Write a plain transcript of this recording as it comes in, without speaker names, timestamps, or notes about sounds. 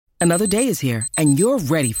Another day is here, and you're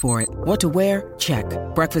ready for it. What to wear? Check.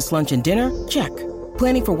 Breakfast, lunch, and dinner? Check.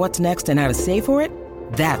 Planning for what's next and how to save for it?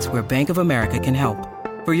 That's where Bank of America can help.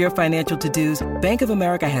 For your financial to-dos, Bank of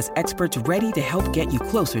America has experts ready to help get you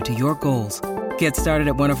closer to your goals. Get started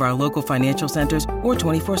at one of our local financial centers or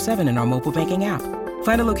 24/7 in our mobile banking app.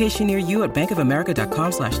 Find a location near you at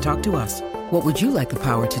bankofamerica.com/talktous. What would you like the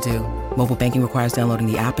power to do? Mobile banking requires downloading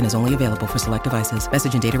the app and is only available for select devices.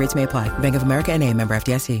 Message and data rates may apply. Bank of America N.A., member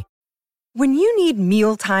FDIC. When you need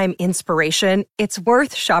mealtime inspiration, it's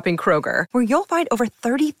worth shopping Kroger, where you'll find over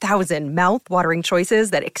 30,000 mouth-watering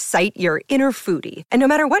choices that excite your inner foodie. And no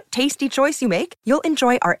matter what tasty choice you make, you'll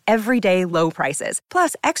enjoy our everyday low prices,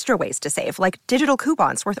 plus extra ways to save, like digital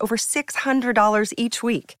coupons worth over $600 each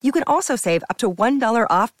week. You can also save up to $1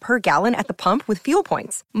 off per gallon at the pump with fuel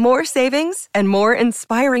points. More savings and more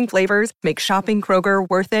inspiring flavors make shopping Kroger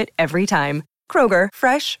worth it every time. Kroger,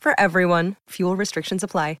 fresh for everyone. Fuel restrictions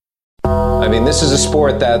apply. I mean, this is a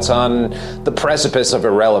sport that's on the precipice of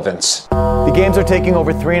irrelevance. The games are taking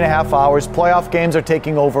over 3.5 hours. Playoff games are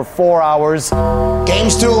taking over 4 hours.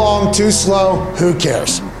 Game's too long, too slow. Who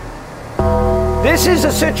cares? This is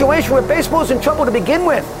a situation where baseball's in trouble to begin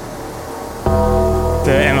with.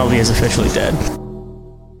 The MLB is officially dead.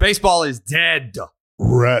 Baseball is dead.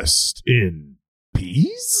 Rest in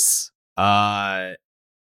peace?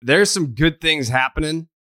 There's some good things happening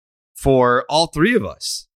for all three of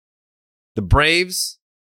us. The Braves,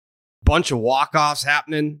 bunch of walk-offs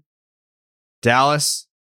happening. Dallas,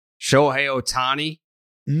 Shohei Ohtani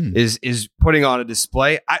is putting on a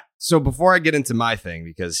display. So before I get into my thing,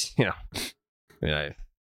 because, I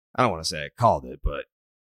don't want to say I called it, but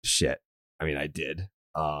shit. I mean, I did.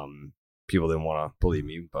 People didn't want to believe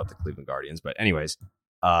me about the Cleveland Guardians. But anyways,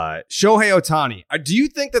 Shohei Ohtani. Do you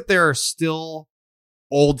think that there are still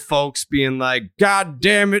old folks being like, God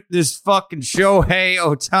damn it, this fucking Shohei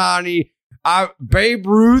Ohtani, Babe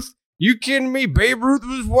Ruth? You kidding me? Babe Ruth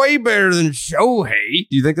was way better than Shohei.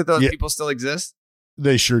 Do you think that those people still exist?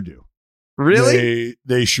 They sure do. Really?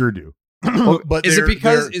 They sure do. But is it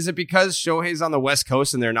because Shohei's on the West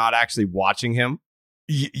Coast and they're not actually watching him?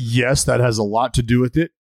 Yes, that has a lot to do with it.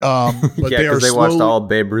 But they watched all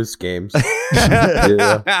Babe Ruth's games.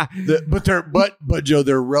 Yeah. But Joe,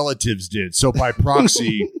 their relatives did. So by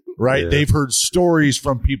proxy, right? Yeah. They've heard stories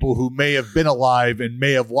from people who may have been alive and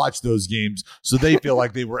may have watched those games, so they feel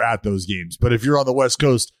like they were at those games. But if you're on the West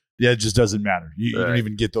Coast, it just doesn't matter. You don't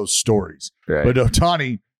even get those stories. Right. But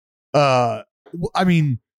Ohtani, I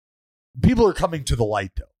mean, people are coming to the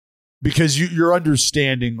light though, because you're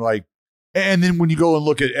understanding like. And then when you go and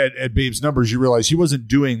look at Babe's numbers, you realize he wasn't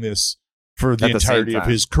doing this for the entirety of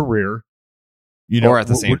his career, or at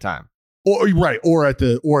the same time, or at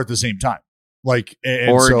the same time, like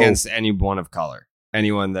against anyone of color,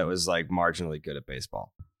 anyone that was like marginally good at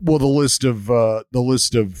baseball. Well, the list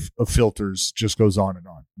of filters just goes on and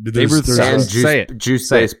on. Juice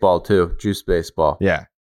baseball too. Juice baseball. Yeah.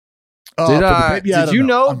 Did you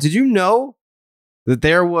know that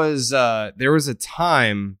there was a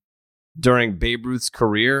time during Babe Ruth's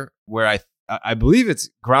career where I believe it's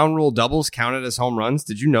ground rule doubles counted as home runs?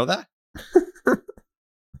 Did you know that?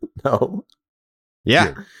 No. Yeah.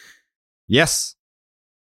 Jared. Yes.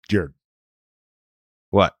 Jared.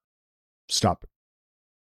 What? Stop it.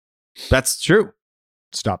 That's true.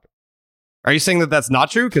 Stop it. Are you saying that that's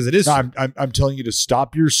not true? Because it is. No, I'm telling you to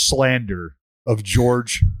stop your slander of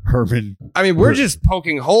George Herman. I mean, we're just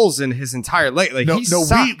poking holes in his entire leg. Like, he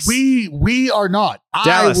sucks. We are not.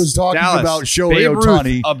 Dallas, I was talking about Shohei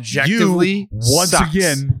Ohtani. Objectively, once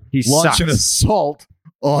again, launched an assault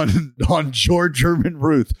on George Herman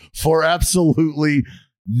Ruth for absolutely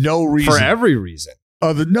no reason. For every reason.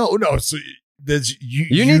 No. So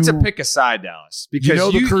you need to pick a side, Dallas,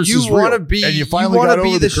 because the curse is real, want to be and you finally got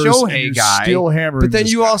over the curse, Shohei guy, still hammering, but then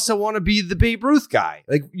you also want to be the Babe Ruth guy.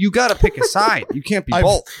 Like, you got to pick a side. You can't be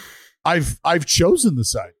both. I've chosen the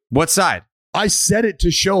side. What side? I said it to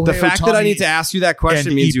Shohei. The fact Ohtani that I need to ask you that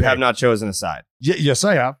question means you have not chosen a side. Yes,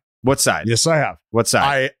 I have. What side? Yes, I have. What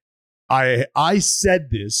side? I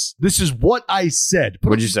said this. This is what I said.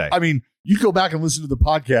 What'd you say? I mean, you go back and listen to the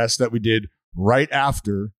podcast that we did right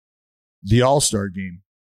after the All-Star game,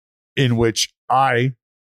 in which I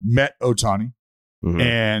met Ohtani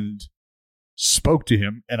and spoke to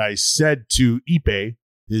him. And I said to Ipe,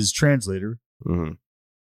 his translator,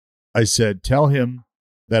 I said, tell him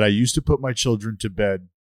that I used to put my children to bed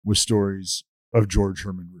with stories of George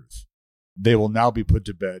Herman Ruth. They will now be put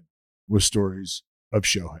to bed with stories of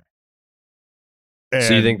Shohei. And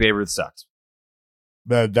so you think Babe Ruth sucks?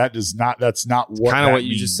 That's not what kind of what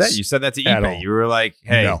you just said. You said that to Ipe. You were like,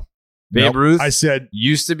 hey. Babe Ruth. I said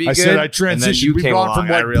used to be. I good, said I transitioned. We've gone from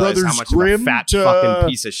like Brothers how much Grimm of a fat to fucking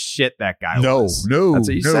piece of shit that guy was. No, that's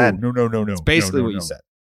what you said. No. It's basically what you said.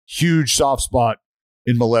 Huge soft spot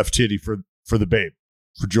in my left titty for the babe,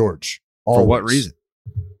 for George. Always. For what reason?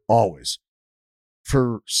 Always.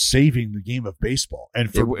 For saving the game of baseball,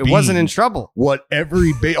 and for it wasn't in trouble. What every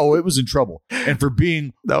it was in trouble, and for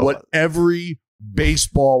being what every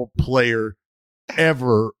baseball player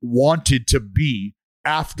ever wanted to be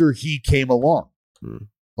after he came along.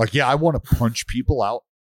 Like, yeah, I want to punch people out,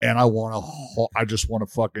 and I just want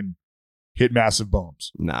to fucking hit massive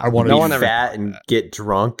bombs. I want to be fat and get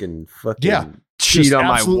drunk and fucking cheat on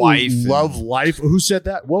my wife. Love life. Who said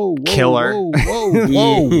that? Whoa, killer.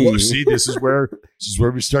 Whoa. See, this is where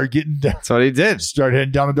we start getting down. That's what he did. Start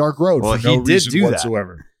heading down a dark road. Well, for no he did reason do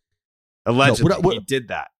whatsoever. That. Allegedly, he did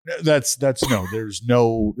that. There's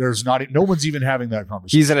not. No one's even having that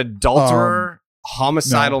conversation. He's an adulterer,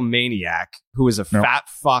 homicidal maniac who is a fat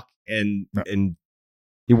fuck, and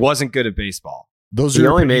he wasn't good at baseball. He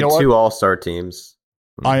only made 2 All-Star teams.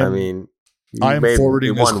 I am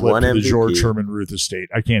forwarding this clip to the George Herman Ruth estate.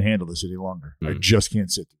 I can't handle this any longer. I just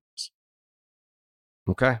can't sit through this.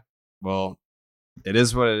 Okay. Well, it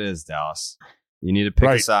is what it is, Dallas. You need to pick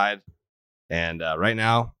a side. And right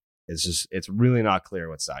now, it's really not clear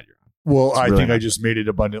what side you're on. Well, I think I just made it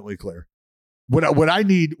abundantly clear. What I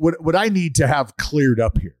need to have cleared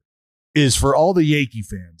up here is for all the Yankee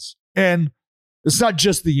fans, and it's not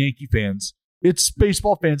just the Yankee fans, it's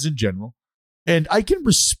baseball fans in general. And I can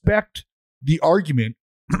respect the argument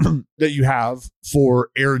that you have for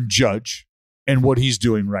Aaron Judge and what he's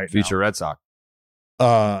doing right now. Future Red Sox.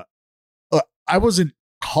 I wasn't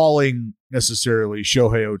calling necessarily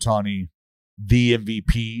Shohei Ohtani the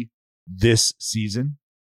MVP this season,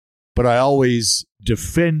 but I always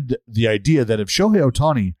defend the idea that if Shohei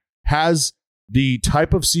Ohtani has the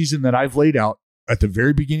type of season that I've laid out at the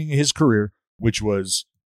very beginning of his career, which was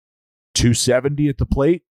 270 at the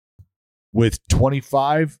plate with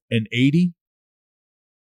 25 and 80,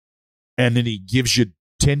 and then he gives you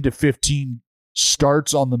 10 to 15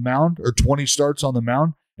 starts on the mound or 20 starts on the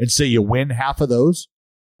mound, and say you win half of those,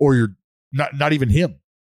 or you're not even him.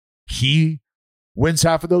 He wins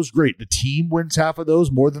half of those, great. The team wins half of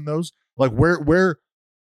those, more than those. Like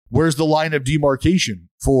where's the line of demarcation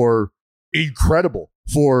for incredible,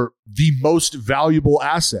 for the most valuable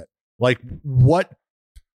asset? Like what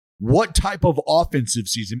type of offensive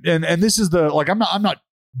season? And this is I'm not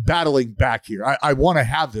battling back here. I want to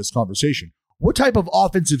have this conversation. What type of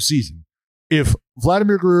offensive season, if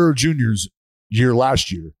Vladimir Guerrero Jr.'s year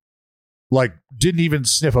last year, didn't even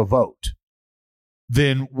sniff a vote,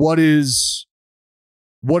 then what does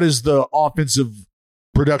the offensive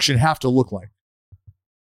production have to look like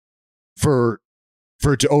for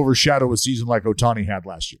it to overshadow a season like Ohtani had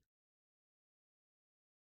last year?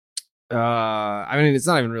 I mean, it's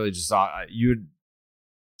not even really just you'd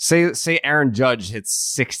say Aaron Judge hits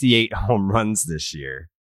 68 home runs this year,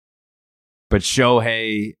 but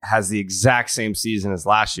Shohei has the exact same season as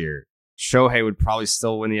last year. Shohei would probably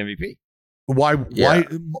still win the MVP. Why?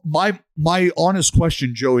 My honest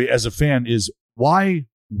question, Joey, as a fan, is why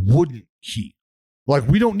wouldn't he?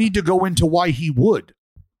 We don't need to go into why he would.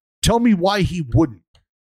 Tell me why he wouldn't.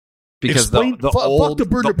 Because the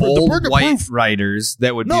old white writers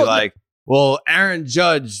that would be like, well, Aaron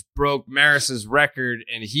Judge broke Maris's record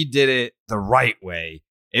and he did it the right way.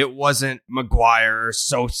 It wasn't McGuire or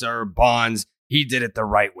Sosa or Bonds. He did it the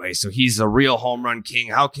right way. So he's the real home run king.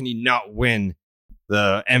 How can he not win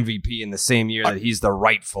the MVP in the same year that he's the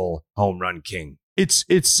rightful home run king? It's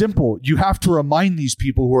simple. You have to remind these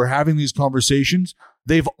people who are having these conversations,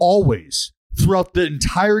 they've always, throughout the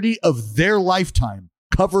entirety of their lifetime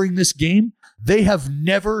covering this game, they have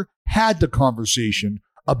never had the conversation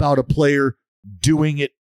about a player doing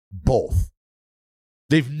it both.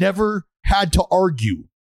 They've never had to argue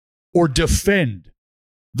or defend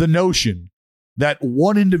the notion that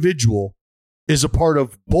one individual is a part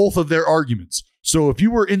of both of their arguments. So if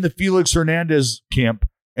you were in the Felix Hernandez camp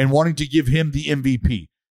and wanting to give him the MVP,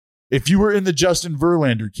 if you were in the Justin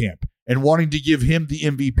Verlander camp and wanting to give him the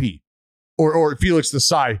MVP, or Felix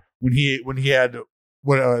Desai when he had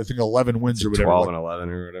I think 11 wins or whatever, 12 and 11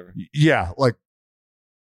 or whatever. Yeah,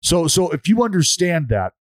 so if you understand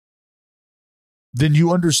that, then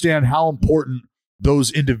you understand how important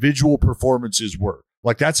those individual performances were.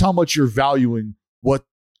 That's how much you're valuing what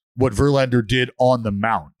Verlander did on the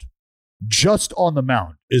mound. Just on the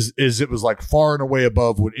mound is it was far and away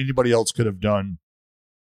above what anybody else could have done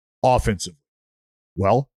offensively.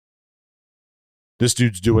 Well, this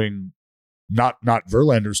dude's doing not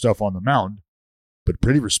Verlander stuff on the mound, but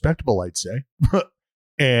pretty respectable, I'd say.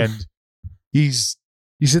 And He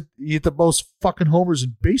hit the most fucking homers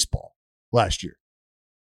in baseball last year.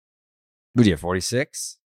 Would you have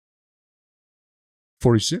 46?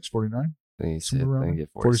 46, 49? I think he hit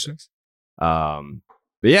 46. But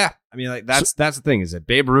yeah, I mean, like that's the thing is that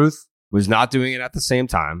Babe Ruth was not doing it at the same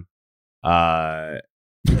time.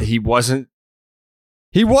 He wasn't.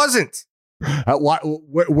 Where?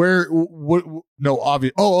 No,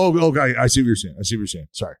 obvious. Oh, I see what you're saying.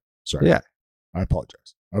 Sorry. Yeah, I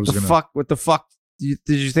apologize. What the fuck did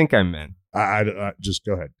you think I meant? I just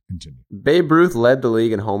go ahead. Continue. Babe Ruth led the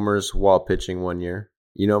league in homers while pitching one year.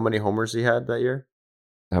 You know how many homers he had that year?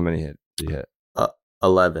 How many did he hit?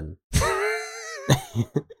 11.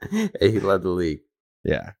 He led the league.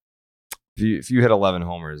 Yeah. If you hit 11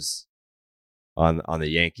 homers on the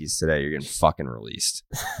Yankees today, you're getting fucking released.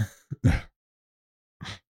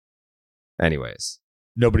 Anyways,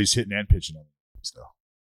 nobody's hitting and pitching on the though.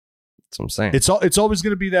 That's what I'm saying. It's always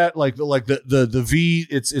going to be that like the V.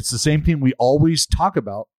 It's the same thing we always talk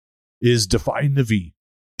about is define the V.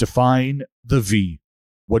 Define the V.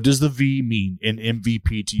 What does the V mean in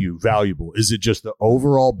MVP to you? Valuable. Is it just the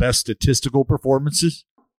overall best statistical performances,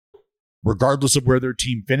 regardless of where their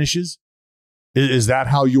team finishes? Is that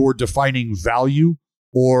how you're defining value?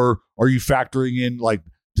 Or are you factoring in like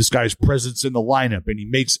this guy's presence in the lineup and he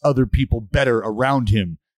makes other people better around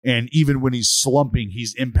him? And even when he's slumping,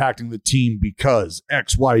 he's impacting the team because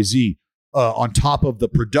X, Y, Z on top of the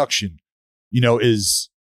production, is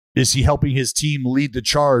he helping his team lead the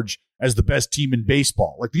charge as the best team in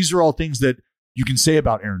baseball? Like these are all things that you can say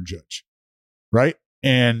about Aaron Judge, right?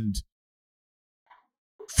 And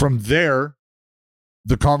from there,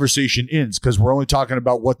 the conversation ends because we're only talking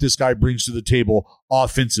about what this guy brings to the table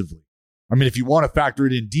offensively. I mean, if you want to factor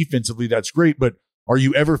it in defensively, that's great. But are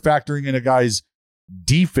you ever factoring in a guy's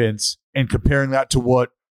defense and comparing that to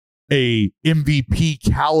what a MVP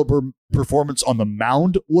caliber performance on the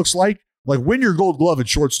mound looks like? Like win your Gold Glove at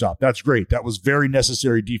shortstop. That's great. That was very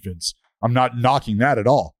necessary defense. I'm not knocking that at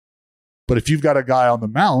all. But if you've got a guy on the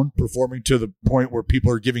mound performing to the point where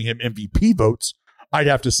people are giving him MVP votes, I'd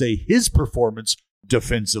have to say his performance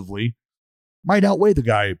defensively might outweigh the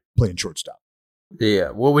guy playing shortstop. Yeah.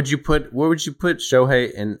 Where would you put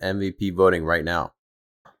Shohei in MVP voting right now?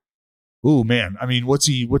 Oh man. I mean, what's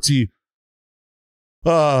he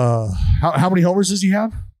how many homers does he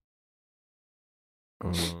have?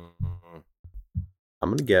 I'm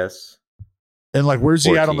gonna guess. And like where's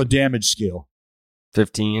 14. he at on the damage scale?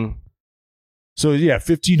 15. So yeah,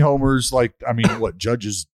 15 homers. Like, I mean, what Judge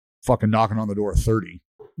is fucking knocking on the door of 30.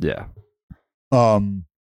 Yeah.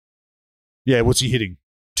 Yeah, what's he hitting?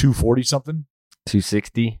 240 something?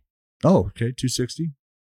 260. Oh, okay, 260.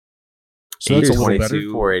 So that's a little better.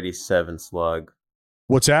 487 slug.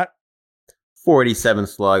 What's that? 487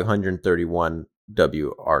 slug, 131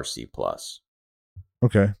 WRC plus.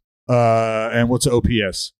 Okay. And what's the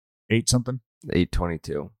OPS? 8 something?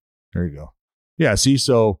 822. There you go. Yeah, see,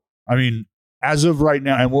 so I mean, as of right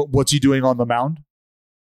now, and what's he doing on the mound?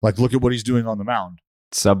 Like, look at what he's doing on the mound.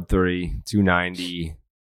 Sub 3, 290.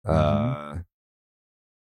 The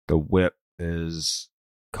whip is,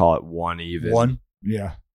 call it 1 even. 1?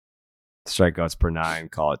 Yeah. Strikeouts per 9,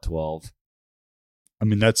 call it 12. I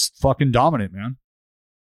mean, that's fucking dominant, man.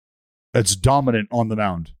 That's dominant on the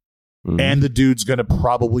mound. Mm-hmm. And the dude's going to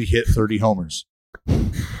probably hit 30 homers.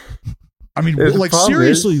 I mean, like,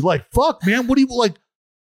 seriously, like, fuck, man. What do you, like,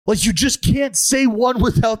 you just can't say one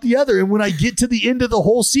without the other. And when I get to the end of the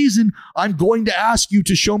whole season, I'm going to ask you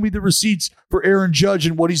to show me the receipts for Aaron Judge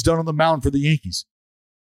and what he's done on the mound for the Yankees.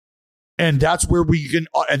 And that's where we can,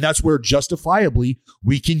 and that's where justifiably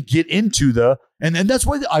we can get into and that's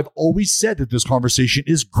why I've always said that this conversation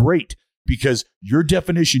is great, because your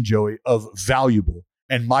definition, Joey, of valuable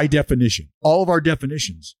and my definition, all of our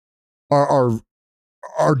definitions are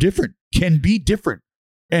different, can be different.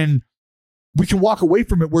 And we can walk away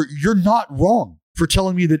from it where you're not wrong for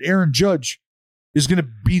telling me that Aaron Judge is going to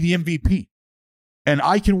be the MVP. And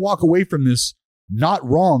I can walk away from this not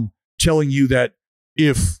wrong telling you that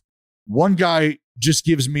if one guy just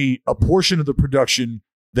gives me a portion of the production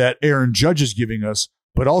that Aaron Judge is giving us,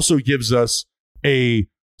 but also gives us a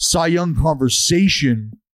Cy Young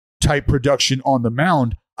conversation type production on the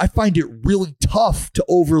mound, I find it really tough to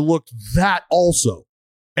overlook that also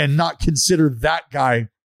and not consider that guy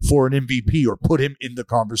for an MVP or put him in the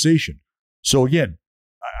conversation. So again,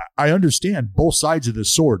 I understand both sides of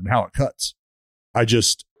this sword and how it cuts. I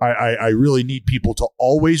really need people to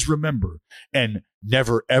always remember and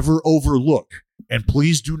never, ever overlook, and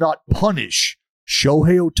please do not punish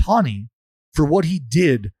Shohei Ohtani for what he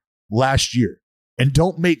did last year. And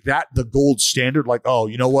don't make that the gold standard. Like, oh,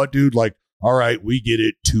 you know what, dude? Like, all right, we get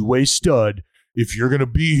it, two-way stud. If you're going to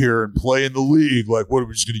be here and play in the league, like, what, are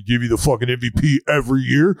we just going to give you the fucking MVP every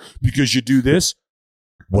year because you do this?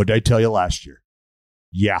 What did I tell you last year?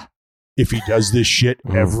 Yeah. If he does this shit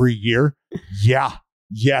every year, yeah.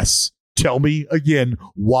 Yes. Tell me again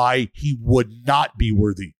why he would not be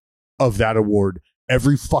worthy of that award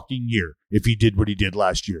every fucking year if he did what he did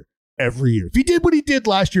last year. Every year. If he did what he did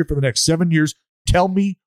last year for the next 7 years, tell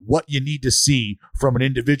me what you need to see from an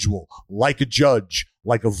individual like a Judge,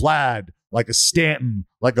 like a Vlad, like a Stanton,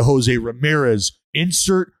 like a Jose Ramirez.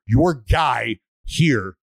 Insert your guy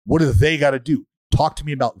here. What do they got to do? Talk to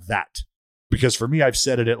me about that. Because for me, I've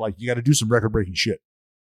said it like, you got to do some record-breaking shit.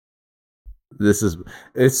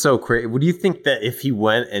 It's so crazy. Would you think that if he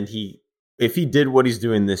went and if he did what he's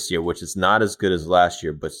doing this year, which is not as good as last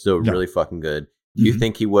year, but still really fucking good, do you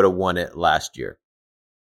think he would have won it last year?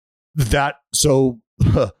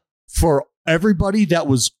 For everybody that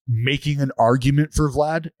was making an argument for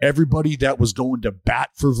Vlad, everybody that was going to bat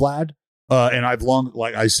for Vlad, and I've long,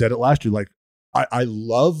 like I said it last year, like I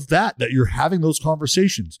love that you're having those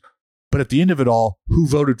conversations. But at the end of it all, who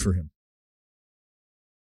voted for him?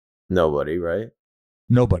 Nobody, right?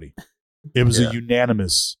 Nobody. It was a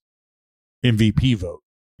unanimous MVP vote.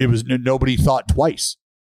 It was nobody thought twice.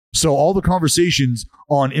 So all the conversations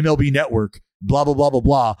on MLB Network, blah, blah, blah, blah,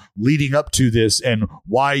 blah, leading up to this and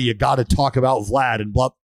why you got to talk about Vlad and blah.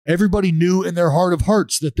 Everybody knew in their heart of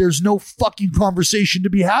hearts that there's no fucking conversation to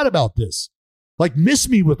be had about this. Like, miss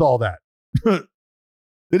me with all that. It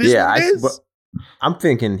is what it is. I'm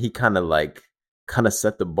thinking he kind of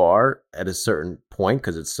set the bar at a certain point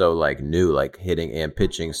because it's so like new, like hitting and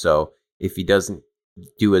pitching. So if he doesn't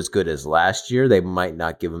do as good as last year, they might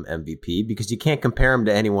not give him MVP because you can't compare him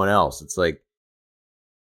to anyone else. It's like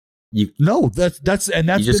you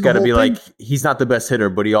just got to be like, he's not the best hitter,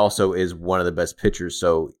 but he also is one of the best pitchers.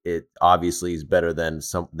 So it obviously is better than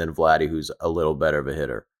Vladdy, who's a little better of a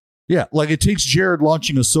hitter. Yeah, like it takes Jared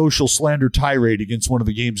launching a social slander tirade against one of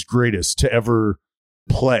the game's greatest to ever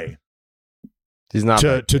play. He's not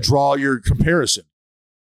to draw your comparison.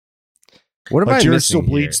 What about Jared still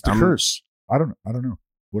bleeds the curse? I don't know.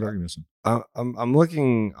 What are you missing? I'm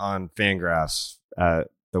looking on Fangraphs at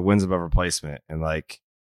the wins above replacement, and like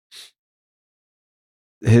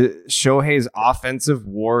Shohei's offensive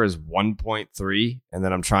WAR is 1.3, and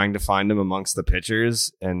then I'm trying to find him amongst the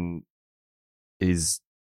pitchers, and he's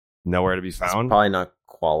nowhere to be found. He's probably not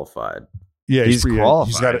qualified. Yeah, he's qualified.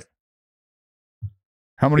 He's got it.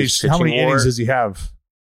 How many innings does he have?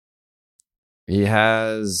 He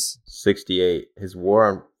has 68. His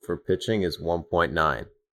WAR for pitching is 1.9.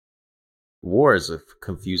 WAR is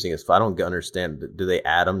confusing as I don't understand. Do they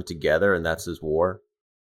add them together and that's his WAR?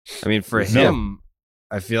 I mean, for him,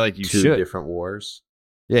 I feel like you should. Two different WARs.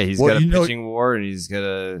 Yeah, he's got a pitching WAR and he's got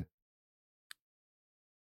a.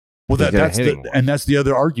 Well, that's the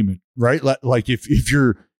other argument, right? Like if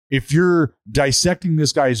you're dissecting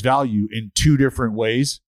this guy's value in two different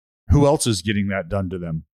ways, who else is getting that done to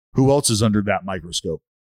them? Who else is under that microscope?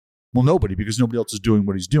 Well, nobody, because nobody else is doing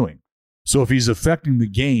what he's doing. So if he's affecting the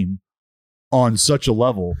game on such a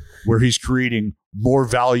level where he's creating more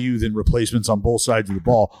value than replacements on both sides of the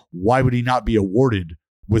ball, why would he not be awarded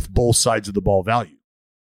with both sides of the ball value?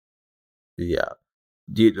 Yeah.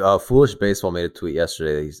 Dude, Foolish Baseball made a tweet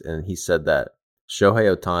yesterday, and he said that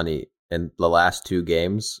Shohei Ohtani in the last 2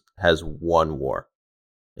 games has 1 WAR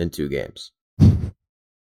in 2 games.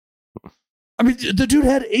 I mean, the dude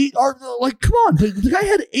had 8 like, come on. The guy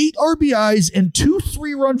had 8 RBIs and 2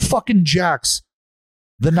 3-run fucking jacks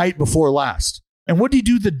the night before last. And what did he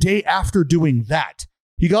do the day after doing that?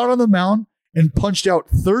 He got on the mound and punched out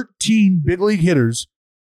 13 big league hitters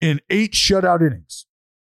in 8 shutout innings.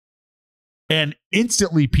 And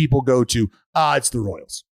instantly people go to, it's the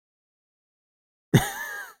Royals.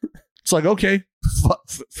 It's like, okay,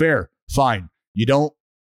 fair, fine. You don't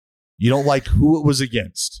like who it was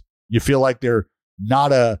against. You feel like they're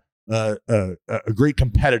not a great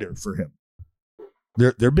competitor for him.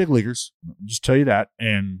 They're big leaguers. I'll just tell you that.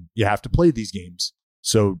 And you have to play these games.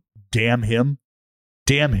 So damn him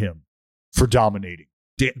for dominating.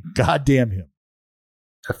 God damn him.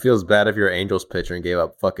 It feels bad if you're an Angels pitcher and gave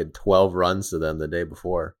up fucking 12 runs to them the day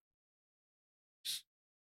before.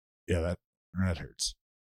 Yeah, that hurts.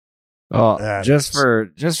 Oh, just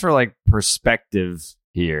for like perspective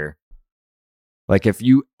here. Like if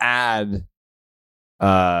you add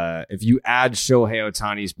Shohei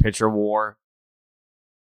Ohtani's pitcher WAR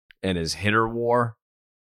and his hitter WAR,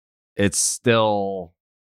 it's still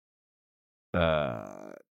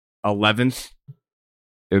 11th.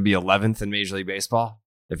 It would be 11th in Major League Baseball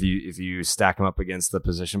if you stack them up against the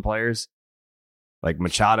position players. Like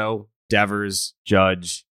Machado Devers,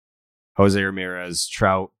 Judge, Jose Ramirez,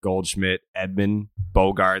 Trout, Goldschmidt, Edman,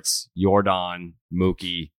 Bogarts, Yordan,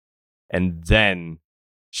 Mookie, and then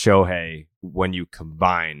Shohei when you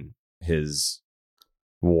combine his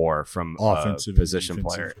WAR from offensive position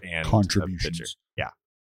player and contributions. pitcher. Yeah.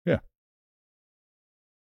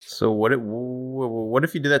 So what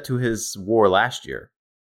if you did that to his WAR last year?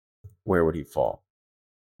 Where would he fall?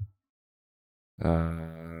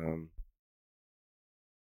 Let's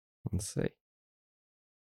see.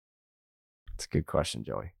 That's a good question,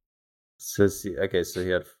 Joey. So he had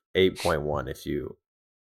 8.1 if you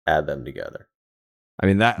add them together. I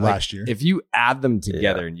mean, that last year, if you add them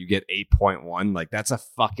together and you get 8.1, like that's a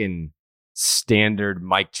fucking standard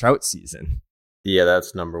Mike Trout season. Yeah,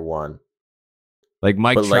 that's number one. Like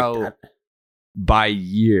Mike Trout by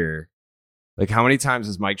year, like how many times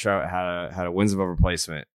has Mike Trout had a wins above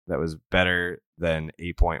replacement that was better than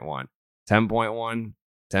 8.1? 10.1,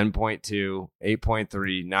 10.2,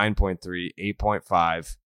 8.3, 9.3,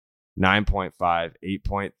 8.5, 9.5,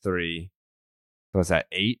 8.3. What's that,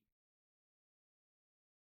 8?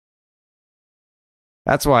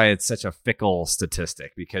 That's why it's such a fickle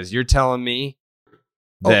statistic, because you're telling me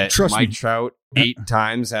that Mike Trout 8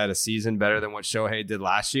 times had a season better than what Shohei did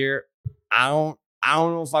last year. I don't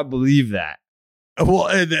know if I believe that.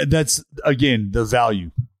 Well, that's again the value,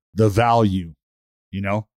 you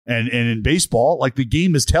know, and in baseball, like the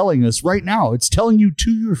game is telling us right now, it's telling you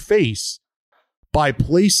to your face by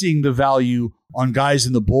placing the value on guys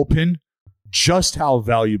in the bullpen, just how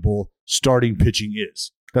valuable starting pitching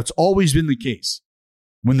is. That's always been the case.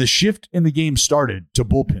 When the shift in the game started to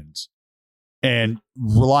bullpens and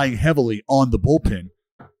relying heavily on the bullpen,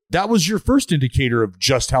 that was your first indicator of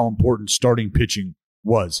just how important starting pitching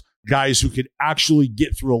was. Guys who could actually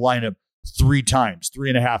get through a lineup 3 times,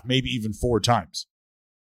 3.5, maybe even 4 times.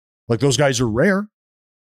 Like those guys are rare,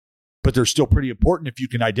 but they're still pretty important if you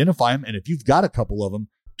can identify them. And if you've got a couple of them,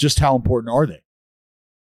 just how important are they?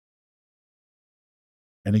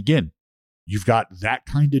 And again, you've got that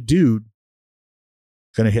kind of dude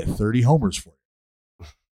going to hit 30 homers for you.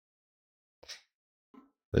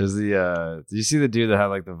 There's the did you see the dude that had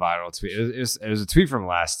like the viral tweet? It was a tweet from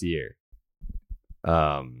last year.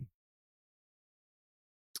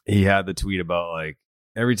 He had the tweet about like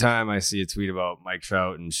every time I see a tweet about Mike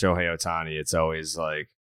Trout and Shohei Ohtani, it's always like,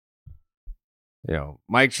 you know,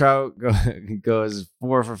 Mike Trout goes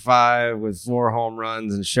 4 for 5 with 4 home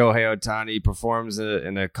runs, and Shohei Ohtani performs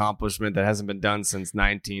an accomplishment that hasn't been done since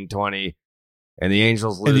 1920. And the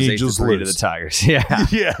Angels lose 8-3 to the Tigers.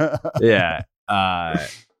 Yeah. Yeah.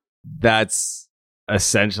 That's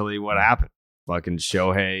essentially what happened. Fucking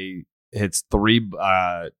Shohei hits 2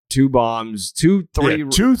 bombs, 2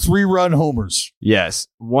 3-run homers. Yes.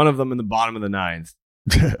 One of them in the bottom of the 9th.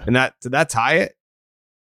 And did that tie it?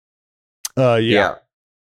 Yeah.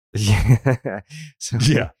 So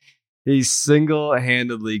yeah. He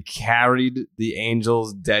single-handedly carried the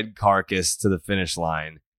Angels' dead carcass to the finish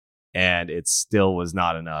line, and it still was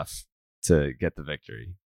not enough to get the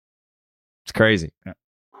victory. It's crazy. Yeah.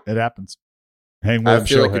 It happens. Hang with I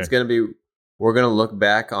feel Shohei. like we're going to look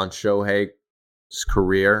back on Shohei's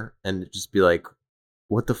career and just be like,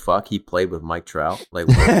 what the fuck? He played with Mike Trout? Like,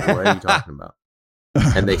 what are you talking about?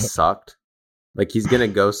 And they sucked. Like, he's going to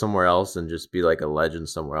go somewhere else and just be like a legend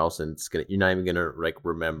somewhere else, and you're not even going to like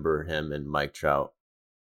remember him and Mike Trout.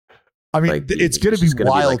 I mean, like, it's going to be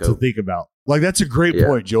wild to think about. Like, that's a great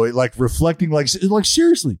point, Joey. Like, reflecting, like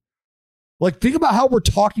seriously. Like, think about how we've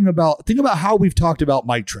talked about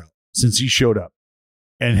Mike Trout since he showed up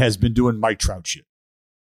and has been doing Mike Trout shit.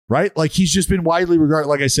 Right? Like, he's just been widely regarded.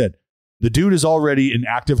 Like I said, the dude is already an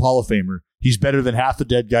active Hall of Famer. He's better than half the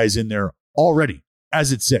dead guys in there already,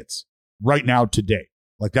 as it sits right now today.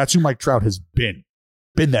 Like, that's who Mike Trout has been.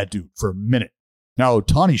 Been that dude for a minute. Now,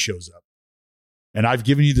 Ohtani shows up. And I've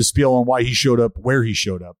given you the spiel on why he showed up, where he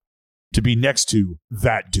showed up, to be next to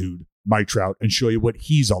that dude, Mike Trout, and show you what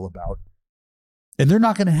he's all about. And they're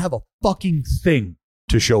not going to have a fucking thing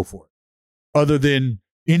to show for it other than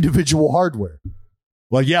individual hardware.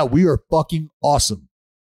 Like, yeah, we are fucking awesome.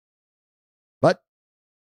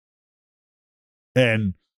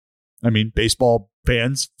 And I mean, baseball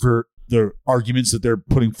fans, for the arguments that they're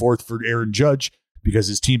putting forth for Aaron Judge, because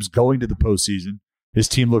his team's going to the postseason. His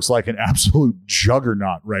team looks like an absolute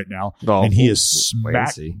juggernaut right now. And he is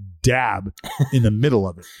smack dab in the middle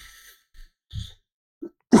of it.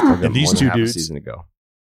 And these two dudes, season ago.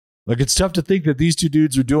 Like, it's tough to think that these two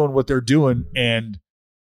dudes are doing what they're doing. And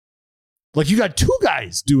like, you got 2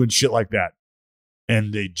 guys doing shit like that.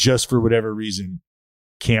 And they just, for whatever reason,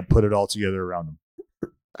 can't put it all together around them.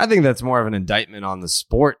 I think that's more of an indictment on the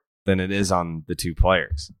sport than it is on the 2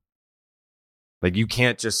 players. Like, you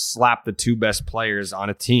can't just slap the 2 best players on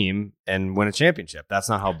a team and win a championship. That's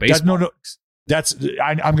not how baseball works.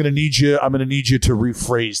 I'm going to need you. I'm going to need you to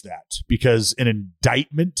rephrase that, because an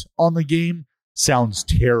indictment on the game sounds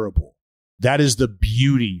terrible. That is the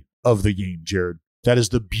beauty of the game, Jared. That is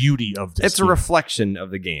the beauty of this. It's a reflection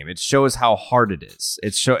of the game. It shows how hard it is.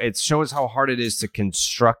 It shows how hard it is to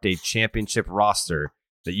construct a championship roster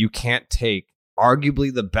that you can't take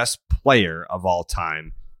arguably the best player of all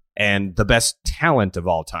time and the best talent of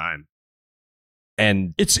all time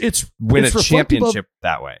and win a championship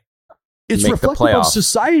that way. It's reflective of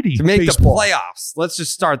society. To make baseball. The playoffs. Let's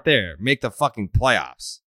just start there. Make the fucking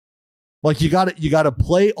playoffs. Like, you got to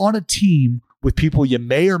play on a team with people you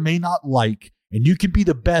may or may not like, and you can be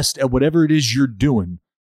the best at whatever it is you're doing.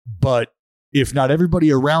 But if not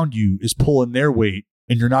everybody around you is pulling their weight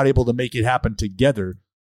and you're not able to make it happen together,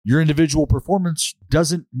 your individual performance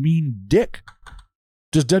doesn't mean dick.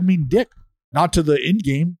 Just doesn't mean dick. Not to the end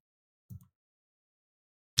game.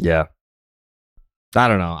 Yeah. I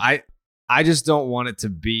don't know. I just don't want it to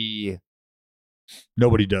be.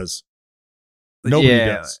 Nobody does. Nobody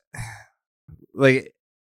does. Like,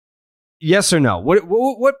 yes or no?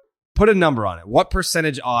 What? Put a number on it. What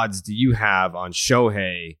percentage odds do you have on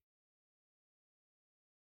Shohei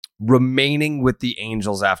remaining with the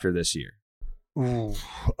Angels after this year?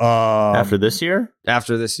 After this year?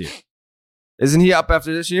 After this year. Isn't he up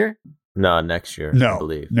after this year? No, next year. No, I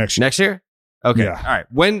believe. next year. Next year? Okay. Yeah. All right.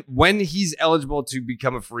 When he's eligible to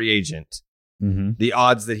become a free agent, the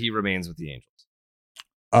odds that he remains with the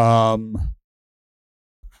Angels.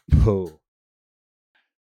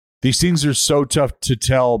 These things are so tough to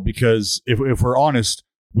tell, because if we're honest,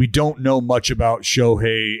 we don't know much about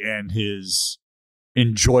Shohei and his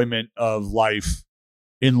enjoyment of life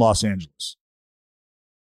in Los Angeles.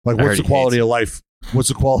 Like, what's the quality of life? What's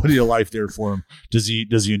the quality of life there for him? Does he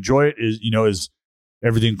enjoy it? Is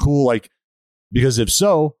everything cool? Like, because if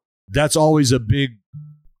so, that's always a big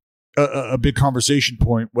conversation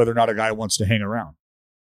point, whether or not a guy wants to hang around.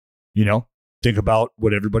 Think about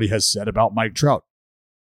what everybody has said about Mike Trout.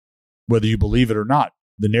 Whether you believe it or not,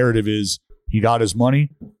 the narrative is he got his money.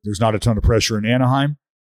 There's not a ton of pressure in Anaheim,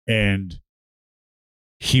 and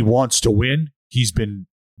he wants to win. He's been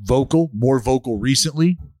more vocal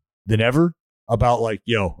recently than ever about like,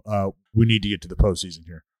 we need to get to the postseason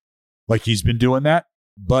here. Like, he's been doing that.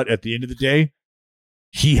 But at the end of the day,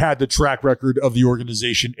 he had the track record of the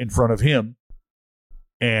organization in front of him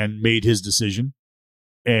and made his decision.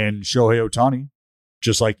 And Shohei Ohtani,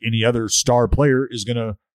 just like any other star player, is going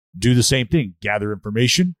to do the same thing. Gather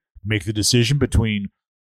information, make the decision between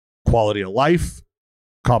quality of life,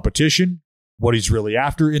 competition, what he's really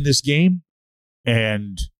after in this game.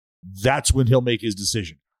 And that's when he'll make his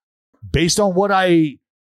decision. Based on what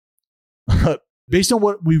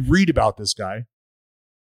we read about this guy,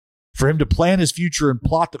 for him to plan his future and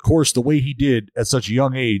plot the course the way he did at such a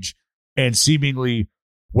young age, and seemingly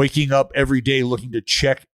waking up every day looking to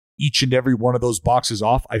check each and every one of those boxes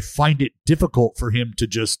off, I find it difficult for him to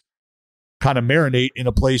just kind of marinate in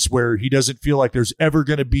a place where he doesn't feel like there's ever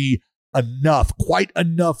going to be quite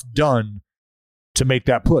enough done to make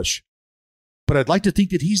that push. But I'd like to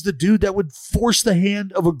think that he's the dude that would force the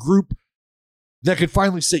hand of a group that could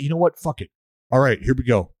finally say, you know what, fuck it. All right, here we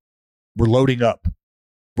go. We're loading up.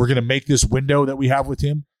 We're going to make this window that we have with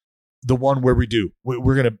him the one where we do.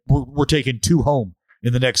 We're taking 2 home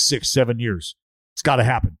in the next 6-7 years. It's got to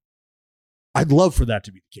happen. I'd love for that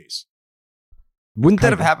to be the case. Wouldn't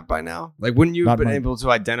that have happened by now? Like, wouldn't you have been able to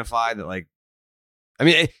identify that, like, I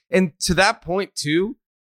mean, and to that point too,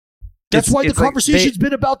 that's why the conversation's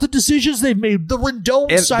been about the decisions they've made. The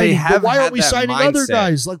Rendon signing. But why aren't we signing other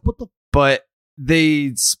guys? Like, what the? But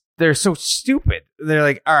they're so stupid. They're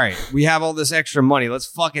like, all right, we have all this extra money.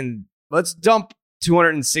 Let's dump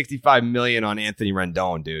 $265 million on Anthony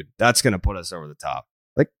Rendon, dude. That's gonna put us over the top.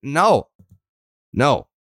 Like, no.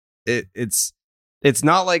 It's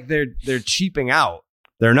not like they're cheaping out.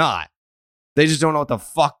 They're not. They just don't know what the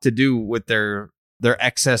fuck to do with their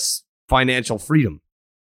excess financial freedom.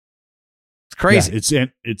 It's crazy. Yeah,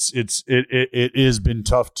 it has been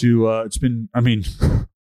tough to. It's been. I mean,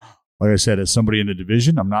 like I said, as somebody in the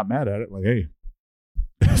division, I'm not mad at it. Like, hey,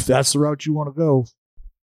 if that's the route you want to go.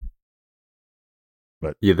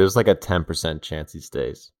 But yeah, there's like a 10% chance he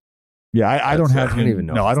stays. Yeah, I don't have him. I don't even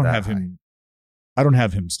know. No, I don't have him. I don't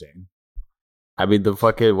have him staying. I mean, the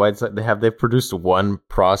fucking White Sox, they've produced one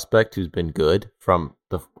prospect who's been good from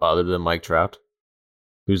other than Mike Trout,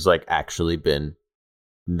 who's like actually been.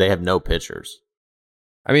 They have no pitchers.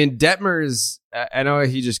 I mean, Detmer's. I know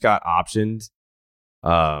he just got optioned.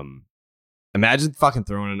 Imagine fucking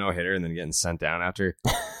throwing a no hitter and then getting sent down after.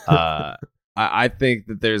 I think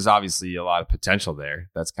that there's obviously a lot of potential there.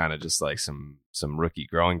 That's kind of just like some rookie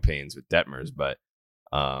growing pains with Detmers, but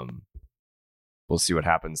we'll see what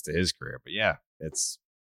happens to his career. But yeah, it's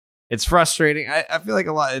frustrating. I feel like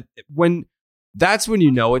a lot when that's when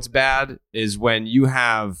you know it's bad is when you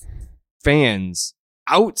have fans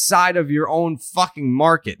outside of your own fucking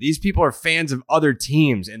market. These people are fans of other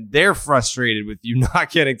teams and they're frustrated with you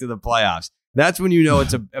not getting to the playoffs. That's when you know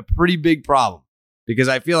it's a pretty big problem. Because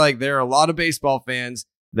I feel like there are a lot of baseball fans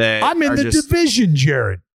that I'm in the division,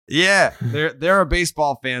 Jared. Yeah, there are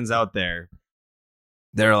baseball fans out there.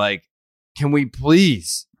 They're like, can we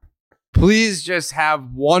please just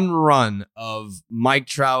have one run of Mike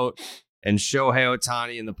Trout and Shohei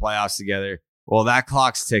Ohtani in the playoffs together? Well, that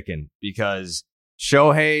clock's ticking because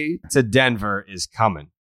Shohei to Denver is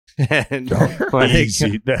coming. And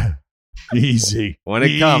Easy. When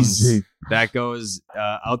it comes, that goes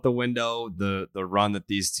out the window, the run that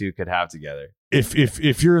these two could have together.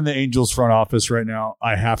 If you're in the Angels front office right now,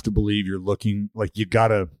 I have to believe you're looking like you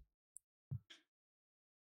gotta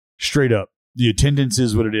straight up. The attendance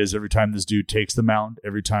is what it is every time this dude takes the mound.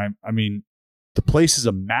 Every time, I mean, the place is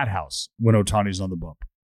a madhouse when Ohtani's on the bump.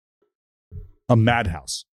 A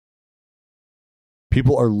madhouse.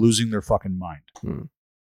 People are losing their fucking mind.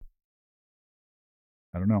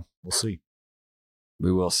 I don't know. We'll see.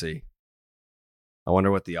 We will see. I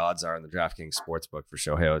wonder what the odds are in the DraftKings Sportsbook for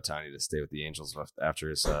Shohei Ohtani to stay with the Angels after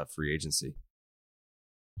his free agency.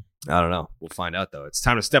 I don't know. We'll find out, though. It's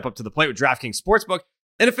time to step up to the plate with DraftKings Sportsbook,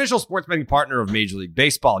 an official sports betting partner of Major League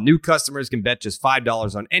Baseball. New customers can bet just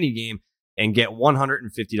 $5 on any game and get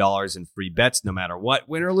 $150 in free bets no matter what,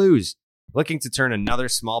 win or lose. Looking to turn another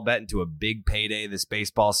small bet into a big payday this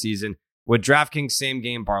baseball season? With DraftKings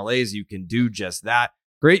same-game parlays, you can do just that.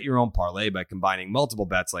 Create your own parlay by combining multiple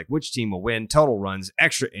bets like which team will win, total runs,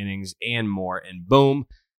 extra innings, and more. And boom,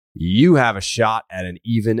 you have a shot at an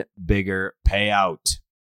even bigger payout.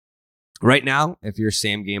 Right now, if your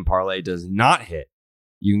same-game parlay does not hit,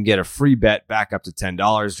 you can get a free bet back up to $10.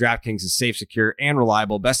 DraftKings is safe, secure, and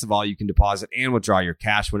reliable. Best of all, you can deposit and withdraw your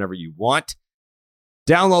cash whenever you want.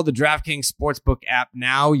 Download the DraftKings Sportsbook app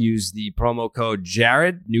now. Use the promo code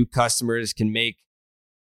Jared. New customers can make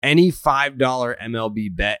any $5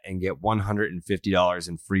 MLB bet and get $150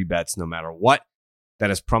 in free bets no matter what. That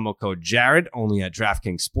is promo code Jared, only at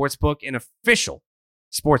DraftKings Sportsbook, an official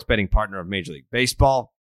sports betting partner of Major League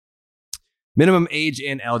Baseball. Minimum age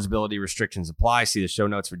and eligibility restrictions apply. See the show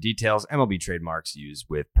notes for details. MLB trademarks used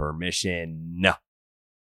with permission.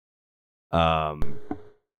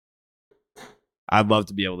 I'd love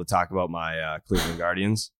to be able to talk about my Cleveland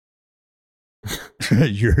Guardians.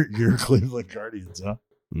 Your Cleveland Guardians, huh?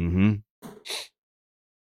 Mm-hmm.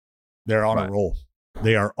 They're on a roll.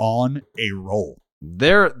 They are on a roll.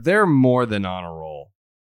 They're more than on a roll.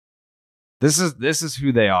 This is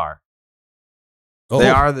who they are. Oh. They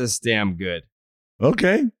are this damn good.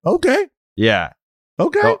 Okay. Yeah.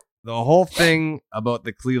 Okay. The whole thing about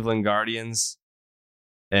the Cleveland Guardians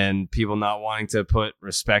and people not wanting to put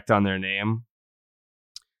respect on their name.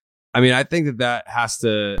 I mean, I think that has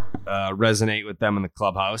to resonate with them in the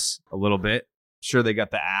clubhouse a little bit. Sure, they got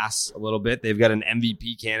the ass a little bit. They've got an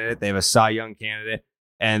MVP candidate. They have a Cy Young candidate.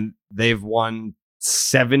 And they've won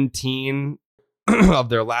 17 of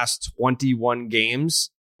their last 21 games.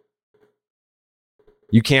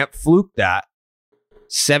 You can't fluke that.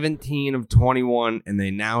 17 of 21, and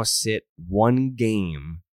they now sit one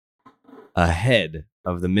game ahead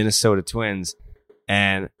of the Minnesota Twins.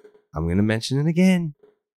 And I'm going to mention it again.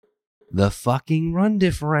 The fucking run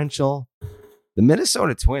differential. The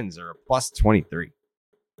Minnesota Twins are a plus 23.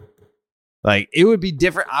 Like, it would be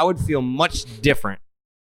different. I would feel much different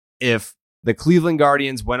if the Cleveland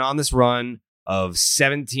Guardians went on this run of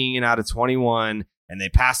 17 out of 21 and they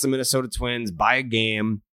passed the Minnesota Twins by a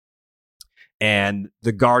game and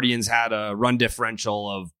the Guardians had a run differential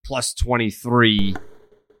of plus 23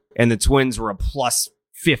 and the Twins were a plus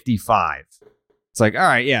 55. It's like, all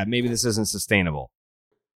right, yeah, maybe this isn't sustainable.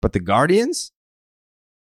 But the Guardians,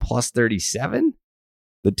 plus 37.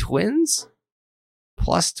 The Twins,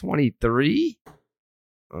 plus 23.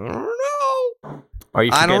 I don't know. Are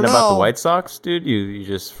you forgetting about the White Sox, dude? You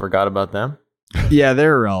just forgot about them? Yeah,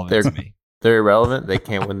 they're irrelevant to me. They're irrelevant? They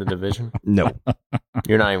can't win the division? No.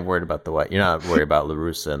 You're not even worried about the White. You're not worried about La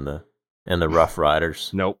Russa and the Rough Riders?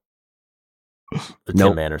 Nope.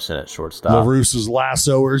 Tim Anderson at shortstop. La Russa's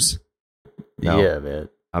lassoers. No. Yeah, man.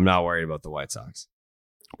 I'm not worried about the White Sox.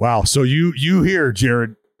 Wow. So you here,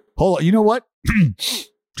 Jared. Hold on. You know what?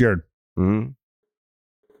 Jared. Mm-hmm.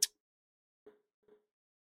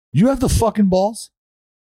 You have the fucking balls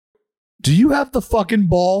Do you have the fucking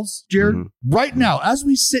balls, Jared? Right now, as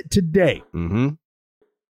we sit today,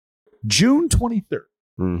 June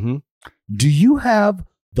 23rd, do you have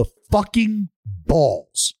the fucking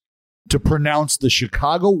balls to pronounce the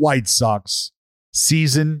Chicago White Sox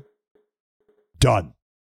season done?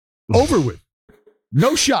 Over with.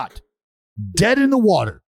 No shot. Dead in the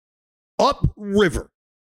water. Up river.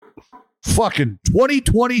 Fucking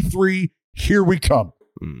 2023, here we come.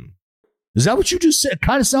 Is that what you just said? It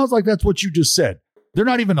kind of sounds like that's what you just said. They're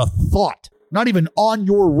not even a thought, not even on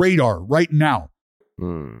your radar right now.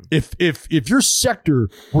 If your sector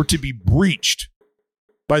were to be breached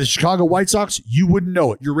by the Chicago White Sox, you wouldn't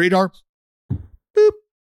know it. Your radar, boop,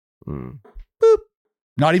 boop,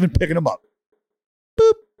 not even picking them up.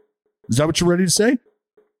 Boop. Is that what you're ready to say?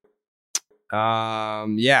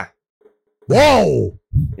 Yeah. Whoa.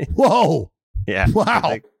 Whoa. Yeah.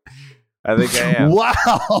 Wow. I think I am.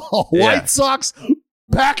 Wow. Yeah. White Sox,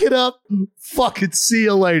 pack it up. Fucking see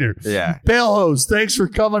you later. Yeah. Pale Hose, thanks for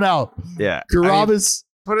coming out. Yeah. Carabas,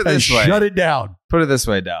 put it this way. Shut it down. Put it this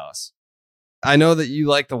way, Dallas. I know that you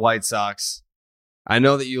like the White Sox. I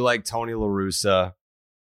know that you like Tony La Russa.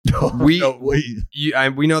 We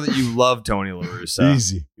know that you love Tony La Russa.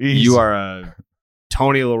 Easy. You are a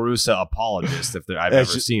Tony La Russa apologist if I've ever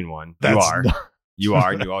seen one. You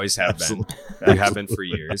are. You always have been. You have been for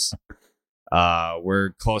years.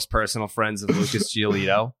 We're close personal friends of Lucas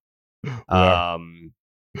Giolito. A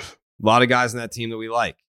lot of guys on that team that we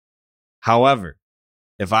like. However,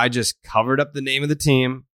 if I just covered up the name of the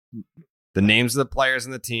team, the names of the players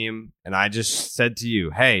in the team, and I just said to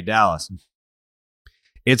you, hey, Dallas,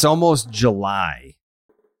 it's almost July,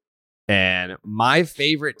 and my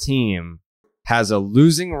favorite team has a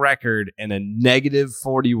losing record and a negative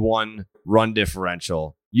 41 run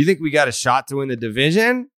differential. You think we got a shot to win the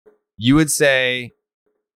division? You would say...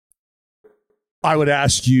 I would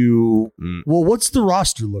ask you, well, what's the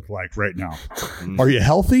roster look like right now? Are you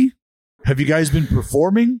healthy? Have you guys been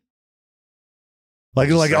performing? Like,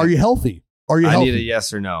 are you healthy? Are you healthy? I need a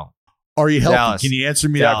yes or no. Are you healthy? Dallas, Can you answer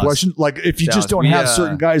me that question? Like, if you just don't have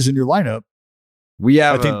certain guys in your lineup. We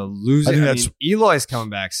have a losing... Eloy's coming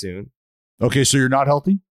back soon. Okay, so you're not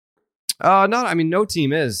healthy? No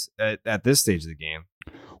team is at this stage of the game.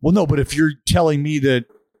 Well, no, but if you're telling me that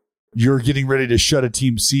you're getting ready to shut a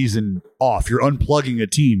team season off, you're unplugging a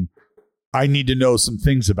team, I need to know some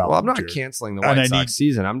things about Well, I'm them, not Jared. Canceling the White Sox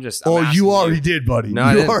season. I'm just... you already did, buddy. No,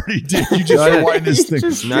 you already did. You just rewind this thing.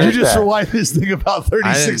 You just rewind this thing about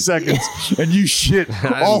 36 seconds, and you shit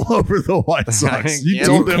all over the White Sox. You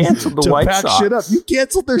told them to pack shit up. You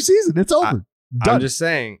canceled their season. It's over. Done. I'm just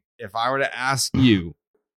saying, if I were to ask you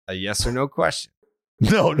a yes or no question.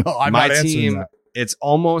 No, I'm not answering that. It's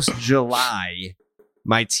almost July.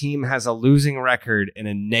 My team has a losing record and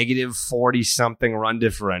a negative 40-something run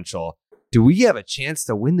differential. Do we have a chance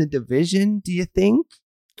to win the division, do you think?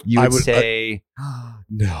 You would say,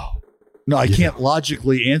 no. No, I can't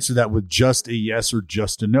logically answer that with just a yes or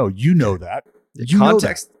just a no. You know that.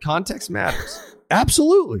 Context matters.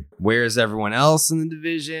 Absolutely. Where is everyone else in the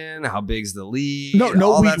division? How big's the lead?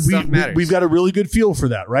 No, that stuff matters. We've got a really good feel for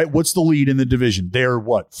that, right? What's the lead in the division? They're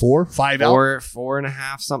what, 4, 5 out?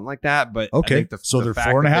 4.5, something like that. But okay, I think so they're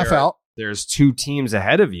 4.5 out. There's 2 teams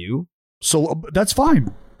ahead of you. So that's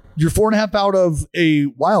fine. You're 4.5 out of a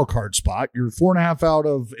wild card spot. You're 4.5 out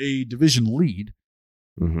of a division lead.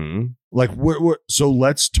 Mm-hmm. Like, so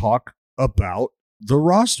let's talk about the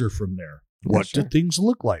roster from there. What do things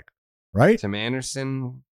look like? Right? Tim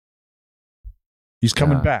Anderson. He's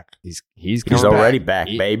coming back. He's already back,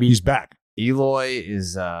 baby. He's back. Eloy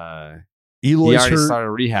is Eloy's he already hurt. started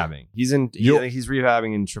rehabbing. He's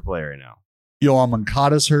rehabbing in AAA right now. Yoel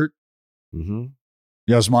Moncada's hurt. Mm-hmm.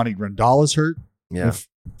 Yasmani Grandala's hurt. Yeah.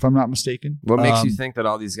 If I'm not mistaken. What makes you think that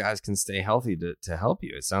all these guys can stay healthy to help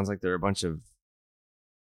you? It sounds like they're a bunch of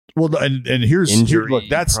and here's injury look,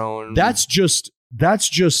 that's just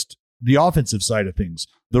the offensive side of things.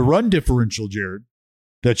 The run differential, Jared,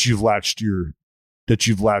 that you've latched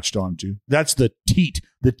onto. That's the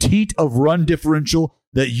teat of run differential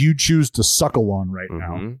that you choose to suckle on right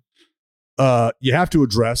now. You have to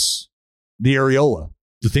address the areola,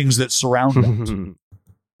 the things that surround that.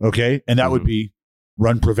 Okay, and that would be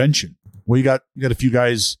run prevention. Well, you got a few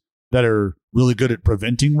guys that are really good at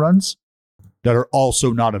preventing runs that are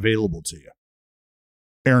also not available to you.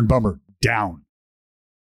 Aaron Bummer, down.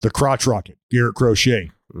 The crotch rocket, Garrett Crochet,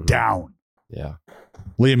 down. Yeah.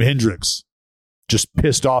 Liam Hendricks, just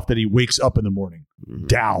pissed off that he wakes up in the morning,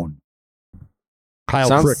 down.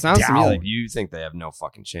 Kyle Crick, sounds down. to me like you think they have no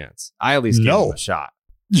fucking chance. I at least give them a shot.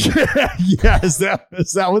 Yeah, is that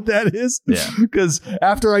what that is? Yeah. Because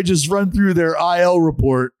after I just run through their IL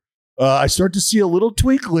report I start to see a little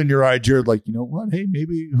twinkle in your eye, Jared. Like, you know what? Hey,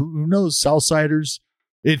 maybe, who knows? Southsiders.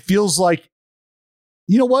 It feels like,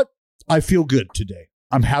 you know what? I feel good today.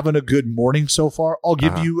 I'm having a good morning so far. I'll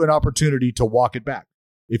give you an opportunity to walk it back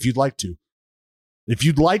if you'd like to. If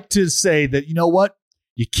you'd like to say that, you know what?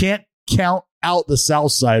 You can't count out the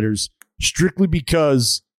Southsiders strictly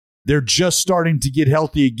because they're just starting to get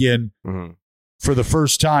healthy again for the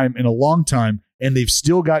first time in a long time, and they've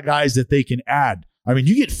still got guys that they can add. I mean,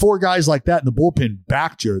 you get 4 guys like that in the bullpen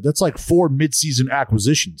back, Jared. That's like 4 midseason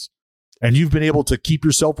acquisitions. And you've been able to keep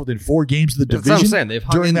yourself within 4 games of the division. That's what I'm saying. They've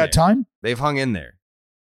hung during in that there. time. They've hung in there.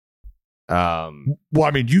 Well,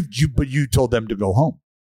 I mean, you told them to go home.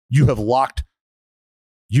 You have locked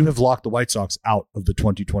the White Sox out of the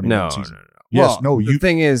 2021 season. No. Yes, well, the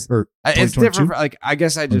thing is, it's different. Like, I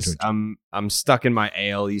guess I'm stuck in my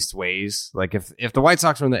AL East ways. Like, if the White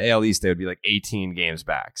Sox were in the AL East, they would be like 18 games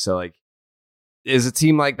back. So, like, is a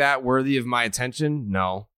team like that worthy of my attention?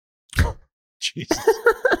 No. Jesus.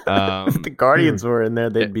 If the Guardians were in there,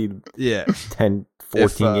 they'd be 10,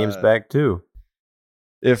 14 games back too.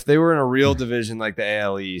 If they were in a real division like the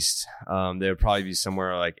AL East, they would probably be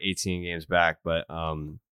somewhere like 18 games back. But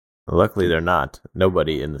luckily, they're not.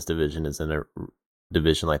 Nobody in this division is in a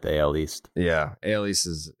division like the AL East. Yeah, AL East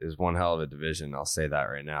is one hell of a division. I'll say that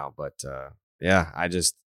right now. But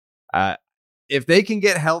if they can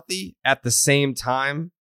get healthy at the same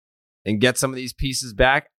time and get some of these pieces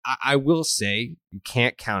back, I will say you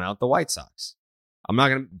can't count out the White Sox. I'm not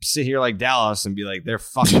going to sit here like Dallas and be like, they're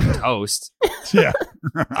fucking toast. Yeah.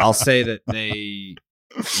 I'll say that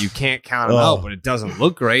you can't count them out, but it doesn't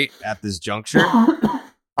look great at this juncture.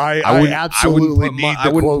 I absolutely need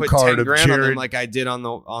the quote card of Jared. On them like I did on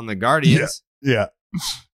the Guardians. Yeah.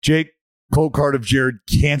 Jake, quote card of Jared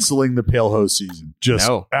canceling the Pale Hose season. Just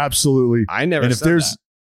absolutely. I never and if said there's,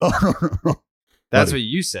 that. That's what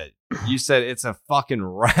you said. You said it's a fucking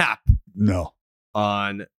wrap. No.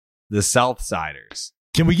 On the Southsiders.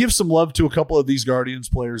 Can we give some love to a couple of these Guardians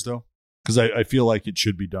players though? Because I feel like it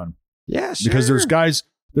should be done. Yeah, sure. Because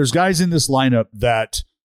there's guys in this lineup that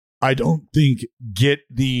I don't think get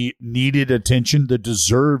the needed attention, the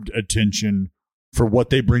deserved attention for what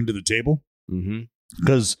they bring to the table.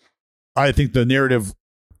 Because I think the narrative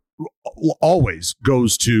always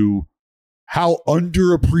goes to how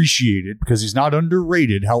underappreciated, because he's not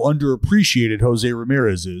underrated, how underappreciated Jose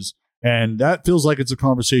Ramirez is. And that feels like it's a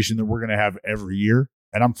conversation that we're going to have every year.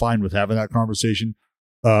 And I'm fine with having that conversation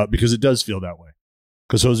because it does feel that way.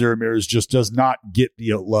 Because Jose Ramirez just does not get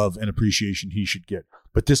the love and appreciation he should get.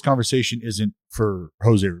 But this conversation isn't for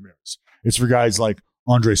Jose Ramirez. It's for guys like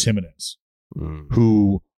Andres Jimenez,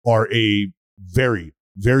 who are a very,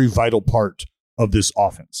 very vital part of this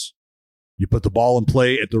offense. You put the ball in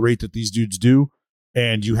play at the rate that these dudes do,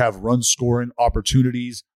 and you have run scoring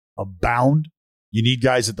opportunities abound. You need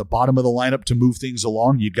guys at the bottom of the lineup to move things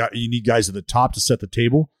along. You need guys at the top to set the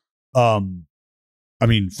table.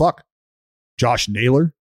 Josh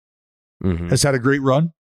Naylor has had a great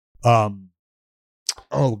run.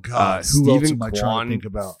 Oh God, who else am I trying to think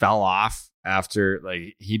about? Fell off after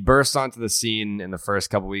he burst onto the scene in the first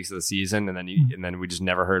couple weeks of the season, and then we just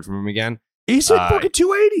never heard from him again. He's hit fucking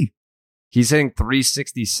 280. He's hitting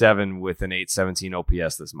 367 with an 817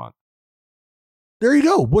 OPS this month. There you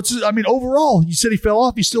go. Overall, you said he fell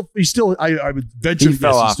off. He's still. I would venture to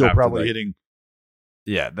guess he's still probably hitting.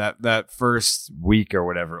 Yeah, that first week or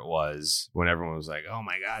whatever it was, when everyone was like, "Oh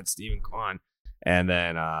my God, Stephen Kwan," and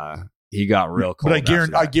then he got real cold.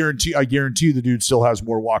 But I guarantee you, the dude still has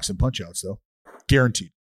more walks and punch-outs, though.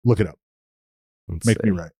 Guaranteed. Look it up. Make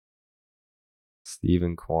me right.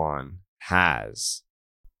 Stephen Kwan has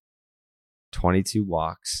 22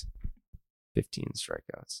 walks, 15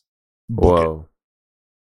 strikeouts. Whoa.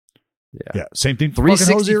 Yeah. Same thing.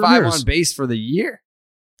 365 on base for the year.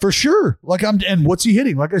 For sure. And what's he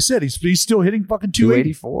hitting? Like I said, he's still hitting fucking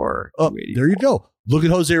 284. There you go. Look at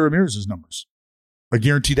Jose Ramirez's numbers. I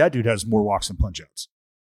guarantee that dude has more walks and punch-outs.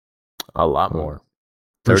 A lot more.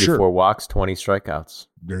 For 34 sure. walks, 20 strikeouts.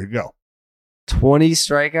 There you go. 20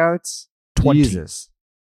 strikeouts? 20. Jesus.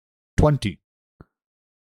 20.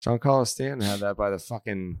 Giancarlo Stanton had that by the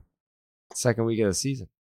fucking second week of the season.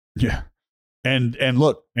 Yeah. And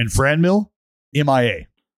look, and Franmil, MIA.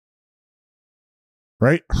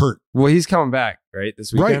 Right? Hurt. Well, he's coming back, right?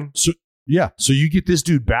 This weekend? Right. So you get this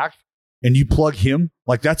dude back and you plug him.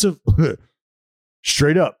 That's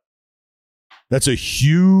straight up. That's a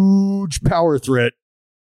huge power threat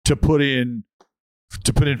to put in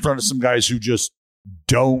front of some guys who just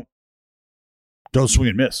don't swing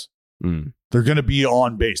and miss. They're going to be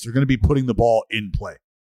on base. They're going to be putting the ball in play.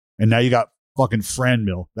 And now you got fucking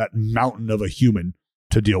Franmil, that mountain of a human,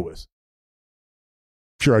 to deal with.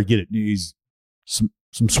 Sure, I get it. He's some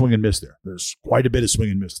swing and miss there. There's quite a bit of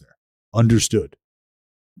swing and miss there. Understood.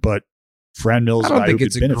 But Fran Mills, I don't think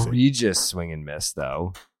it's egregious swing and miss,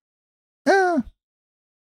 though.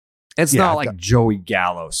 It's not like Joey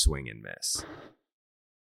Gallo swing and miss.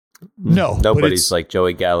 No, nobody's like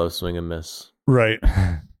Joey Gallo swing and miss. Right.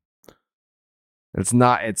 It's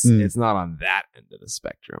not. It's not on that end of the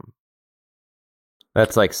spectrum.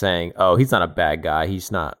 That's like saying, "Oh, he's not a bad guy.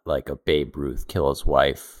 He's not like a Babe Ruth kill his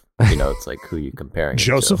wife." It's like who you comparing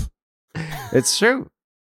Joseph. It to. It's true.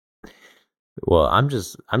 Well, I'm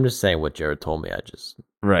just saying what Jared told me.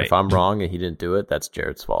 If I'm wrong and he didn't do it, that's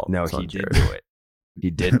Jared's fault. No, he did do it.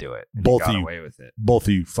 He did do it. He got away with it. Both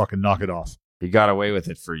of you fucking knock it off. He got away with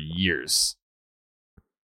it for years.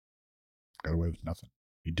 Got away with nothing.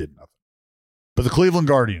 He did nothing. But the Cleveland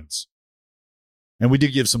Guardians. And we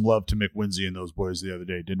did give some love to Mick Winsey and those boys the other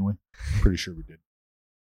day, didn't we? Pretty sure we did.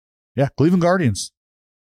 Yeah, Cleveland Guardians.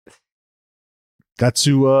 That's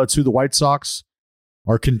who the White Sox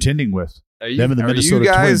are contending with. Them and the Minnesota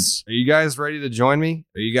Twins. Are you guys ready to join me?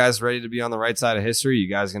 Are you guys ready to be on the right side of history? Are you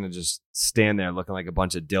guys going to just stand there looking like a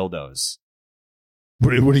bunch of dildos?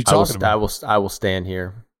 What are you talking about? I will stand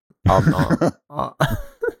here. You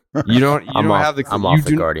don't have the. I'm off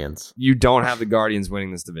the Guardians. You don't have the Guardians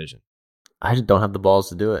winning this division. I just don't have the balls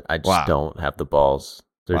to do it. I just don't have the balls.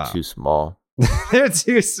 They're too small. They're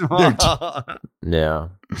too small. Yeah.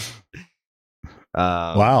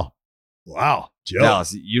 Wow. Joe.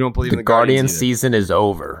 Dallas, you don't believe in the Guardians season is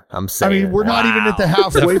over. I'm saying. I mean, we're not even at the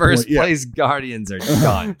halfway point. The first place Guardians are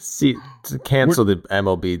done. See, to cancel the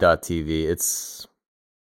MLB.TV.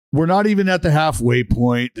 We're not even at the halfway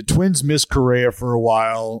point. The Twins missed Correa for a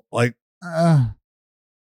while. Like, come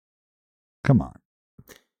on.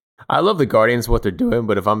 I love the Guardians, what they're doing,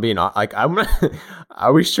 but if I'm being like,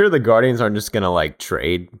 are we sure the Guardians aren't just gonna like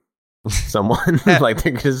trade someone? Like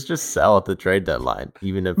they could just sell at the trade deadline,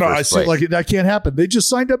 even if I see like that can't happen. They just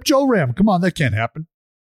signed up Joe Ram. Come on, that can't happen.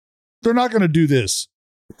 They're not going to do this.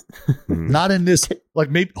 Not in this. Like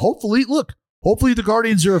maybe, hopefully the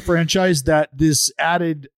Guardians are a franchise that this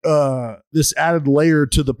added layer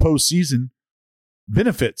to the postseason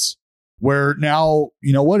benefits. Where now,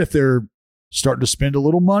 you know what, if they're starting to spend a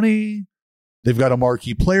little money, they've got a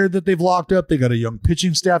marquee player that they've locked up. They got a young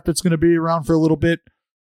pitching staff that's going to be around for a little bit.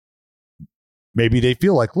 Maybe they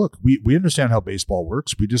feel like, look, we understand how baseball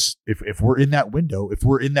works. We just, if we're in that window, if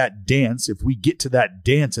we're in that dance, if we get to that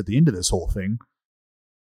dance at the end of this whole thing,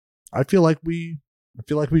 I feel like we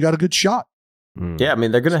got a good shot. Yeah, I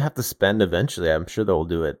mean, they're going to have to spend eventually. I'm sure they'll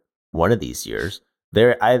do it one of these years.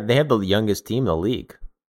 They have the youngest team in the league.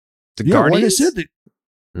 The Guardians? What I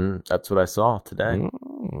said that's what I saw today.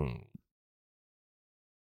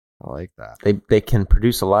 I like that. They can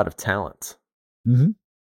produce a lot of talent. Mm-hmm.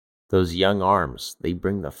 Those young arms, they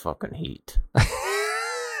bring the fucking heat.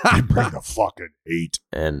 They bring the fucking heat.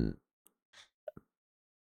 And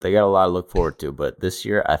they got a lot to look forward to. But this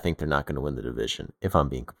year, I think they're not going to win the division, if I'm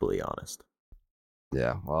being completely honest.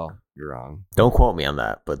 Yeah, well, you're wrong. Don't quote me on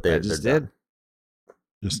that, but they just did.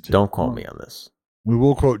 Don't quote me on this. We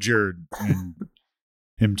will quote Jared and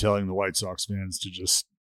him telling the White Sox fans to just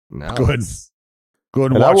go ahead and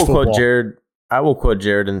watch I will football. I will quote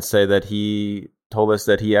Jared and say that he told us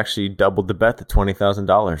that he actually doubled the bet to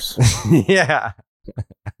 $20,000. Yeah.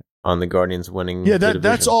 On the Guardians winning. Yeah,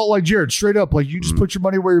 that's all like Jared, straight up. Like you just put your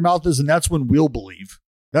money where your mouth is, and that's when we'll believe.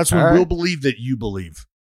 That's when we'll believe that you believe.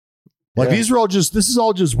 Like this is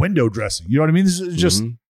all just window dressing. You know what I mean? This is just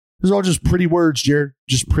this is all just pretty words, Jared.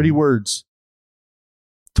 Just pretty words.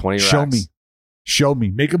 20 racks. Show me.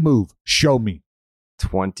 Make a move. Show me.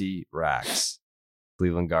 20 racks.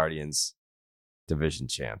 Cleveland Guardians division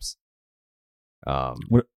champs.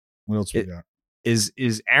 What else we got?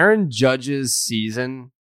 Is Aaron Judge's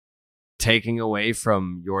season taking away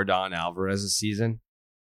from Yordan Alvarez's season?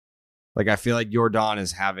 Like, I feel like Yordan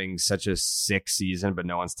is having such a sick season, but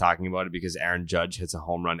no one's talking about it because Aaron Judge hits a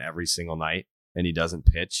home run every single night and he doesn't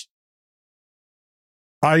pitch.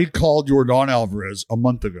 I called Yordan Alvarez a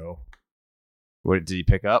month ago. What did he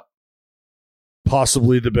pick up?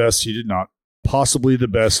 Possibly the best. He did not. Possibly the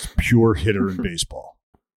best pure hitter in baseball.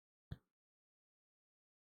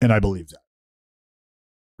 And I believe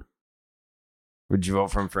that. Would you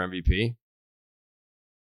vote for him for MVP?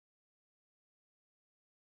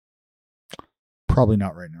 Probably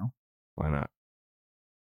not right now. Why not?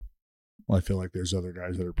 Well, I feel like there's other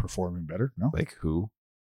guys that are performing better. No, like who?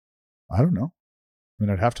 I don't know. I mean,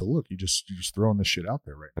 I'd have to look. You're just throwing this shit out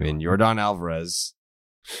there right now. I mean, Yordan Alvarez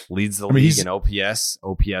leads the league in OPS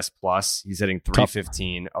plus. He's hitting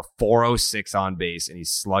 315, a 406 on base, and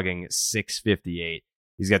he's slugging 658.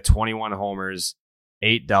 He's got 21 homers,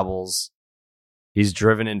 8 doubles. He's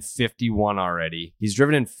driven in 51 already. He's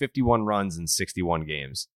driven in 51 runs in 61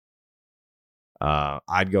 games.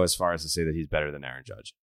 I'd go as far as to say that he's better than Aaron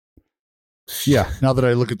Judge. Yeah. Now that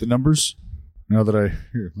I look at the numbers, let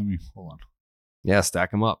me hold on. Yeah,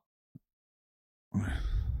 stack him up.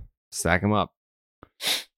 Stack him up.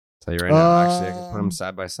 Tell you right now. Actually, I can put them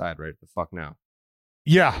side by side right the fuck now.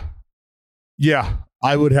 Yeah.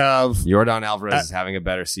 I would have. Yordan Alvarez is having a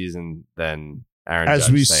better season than Aaron as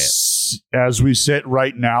Judge. As we sit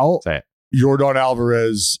right now, Say it. Yordan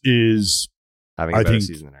Alvarez is having a better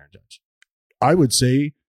season than Aaron Judge. I would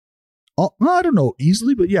say, I don't know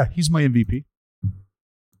easily, but yeah, he's my MVP.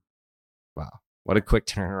 Wow. What a quick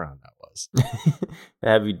turnaround that was.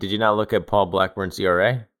 Did you not look at Paul Blackburn's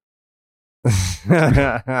ERA?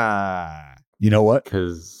 You know what?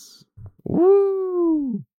 Because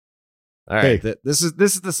woo. All right, this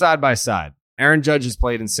is the side by side. Aaron Judge has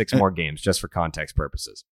played in 6 more games, just for context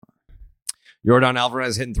purposes. Yordan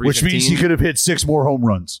Alvarez hitting 315, which means he could have hit 6 more home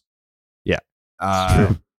runs. Yeah.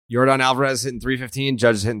 Yordan Alvarez hitting 315.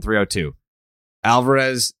 Judge is hitting 302.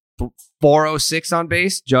 Alvarez 406 on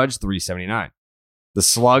base. Judge 379. The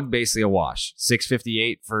slug basically a wash.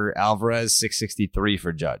 658 for Alvarez. 663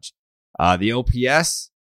 for Judge. The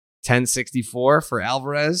OPS 1064 for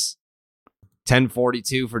Alvarez.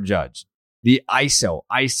 1042 for Judge. The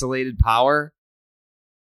isolated power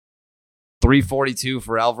 342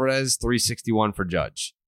 for Alvarez, 361 for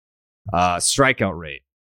Judge. Strikeout rate.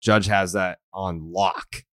 Judge has that on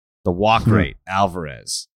lock. The walk rate,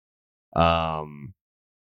 Alvarez. At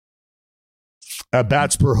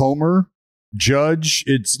bats per homer, Judge,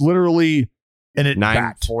 it's literally an at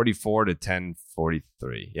 944 to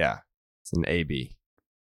 1043. Yeah. It's an AB.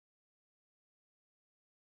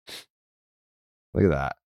 Look at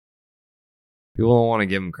that. People don't want to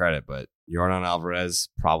give him credit, but Yordan Alvarez,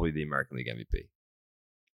 probably the American League MVP.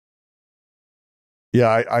 Yeah,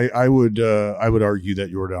 I would argue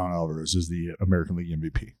that Yordan Alvarez is the American League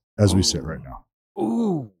MVP as we sit right now.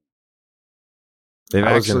 Ooh.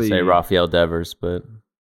 I was going to say Rafael Devers, but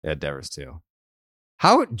yeah, Devers too.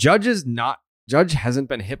 How Judge hasn't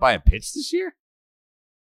been hit by a pitch this year?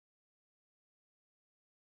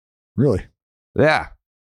 Really? Yeah.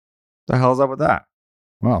 The hell's up with that?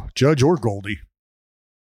 Wow, Judge or Goldie.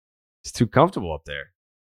 He's too comfortable up there.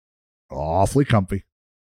 Awfully comfy.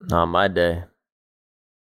 Not my day.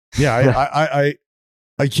 Yeah,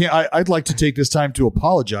 I can't. I'd like to take this time to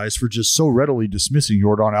apologize for just so readily dismissing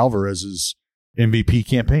Yordan Alvarez's MVP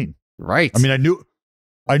campaign. Right. I mean, I knew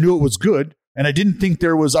it was good, and I didn't think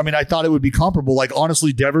there was. I mean, I thought it would be comparable. Like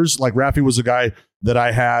honestly, Devers, like Raffy was a guy that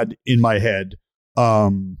I had in my head.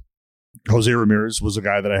 Jose Ramirez was a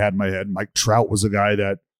guy that I had in my head. Mike Trout was a guy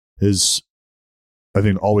that has, I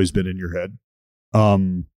think, always been in your head.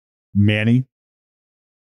 Manny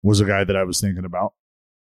was a guy that I was thinking about.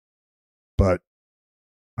 But,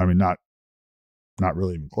 I mean, not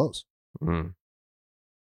really even close.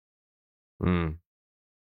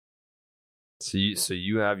 So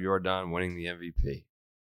you have Yordan winning the MVP.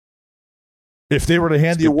 If they were to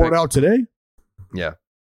hand the award out today? Yeah.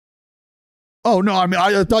 Oh, no, I mean,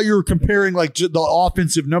 I thought you were comparing like the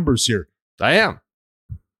offensive numbers here. I am.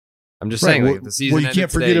 I'm just saying, like, if the season you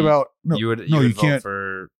can't forget about you would vote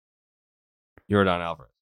for Yordan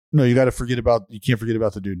Alvarez. No, you can't forget about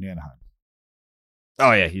the dude in Anaheim.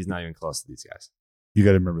 Oh yeah, he's not even close to these guys. You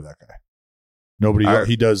got to remember that guy.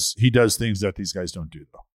 He does things that these guys don't do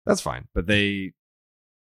though. That's fine, but they're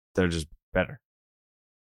just better.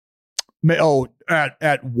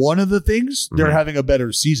 At one of the things, they're having a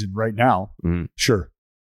better season right now. Sure.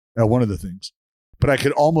 At one of the things. But I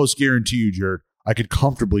could almost guarantee you, Jared, I could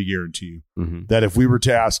comfortably guarantee you that if we were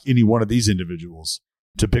to ask any one of these individuals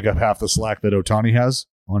to pick up half the slack that Ohtani has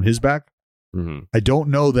on his back, I don't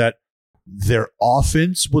know that their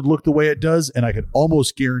offense would look the way it does. And I could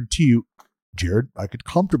almost guarantee you, Jared, I could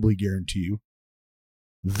comfortably guarantee you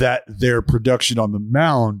that their production on the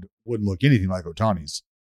mound wouldn't look anything like Ohtani's.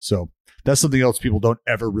 So that's something else people don't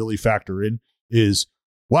ever really factor in is,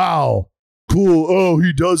 wow, cool. Oh,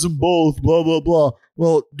 he does them both, blah, blah, blah.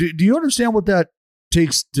 Well, do you understand what that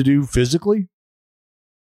takes to do physically?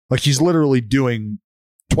 Like he's literally doing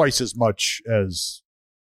twice as much as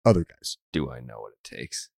other guys. Do I know what it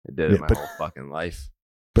takes? I did it my whole fucking life.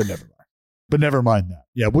 But never mind that.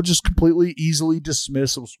 Yeah, we'll just completely easily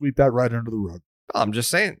dismiss. We'll sweep that right under the rug. I'm just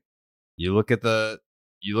saying. You look at the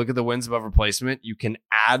wins above replacement, you can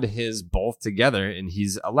add his both together, and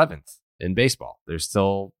he's 11th in baseball. There's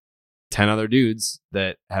still 10 other dudes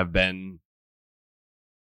that have been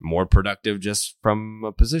more productive just from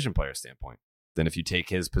a position player standpoint than if you take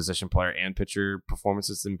his position player and pitcher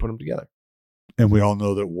performances and put them together. And we all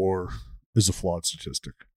know that WAR is a flawed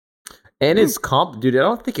statistic. And it's dude. I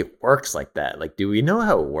don't think it works like that. Like, do we know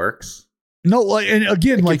how it works? No, like, and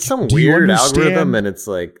again, like it's some weird algorithm, and it's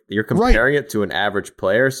like you're comparing it to an average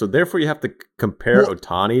player, so therefore you have to compare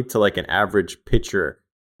Ohtani to like an average pitcher.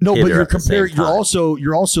 No, but you're comparing. You're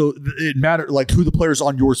also. It matters like who the players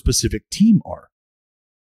on your specific team are,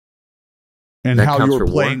 and how you're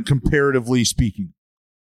playing comparatively speaking.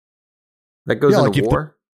 That goes into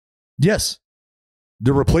WAR. Yes,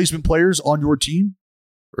 the replacement players on your team.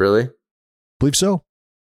 Really? Believe so.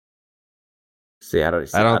 I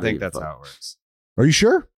don't think that's how it works. Are you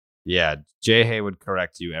sure? Yeah, Shohei would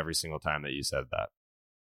correct you every single time that you said that.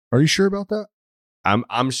 Are you sure about that?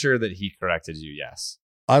 I'm sure that he corrected you. Yes.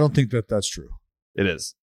 I don't think that that's true. It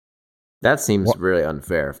is. That seems really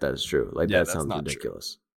unfair if that is true. Like that sounds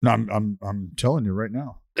ridiculous. True. No, I'm telling you right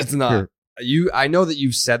now. It's not. I know that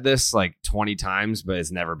you've said this like 20 times, but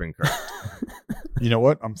it's never been correct. You know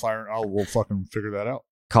what? I'm firing. We'll fucking figure that out.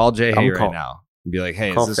 Call Shohei right now and be like,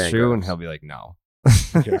 "Hey, is this true?" And he'll be like, "No."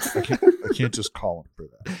 Okay, I can't just call him for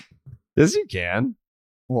that. Yes, you can.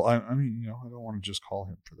 Well, I mean, I don't want to just call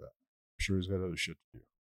him for that. I'm sure he's got other shit to do.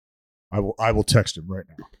 I will text him right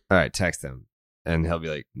now. All right, text him, and he'll be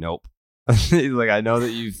like, "Nope." He's like, "I know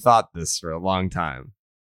that you've thought this for a long time,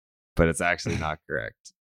 but it's actually not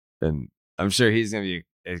correct." And I'm sure he's gonna be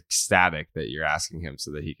ecstatic that you're asking him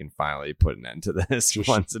so that he can finally put an end to this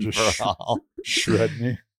once and for all. Shred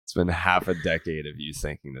me. It's been half a decade of you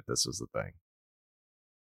thinking that this was the thing.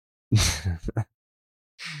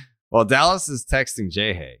 Well, Dallas is texting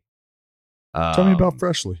Shohei. Tell me about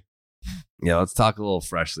Freshly. Yeah, let's talk a little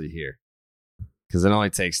Freshly here, because it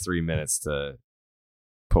only takes 3 minutes to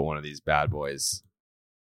put one of these bad boys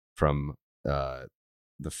from the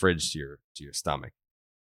fridge to your stomach.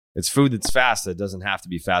 It's food that's fast. It doesn't have to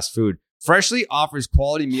be fast food. Freshly offers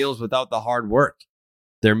quality meals without the hard work.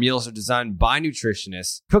 Their meals are designed by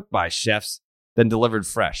nutritionists, cooked by chefs, then delivered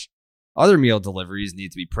fresh. Other meal deliveries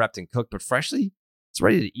need to be prepped and cooked, but Freshly, it's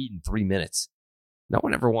ready to eat in 3 minutes. No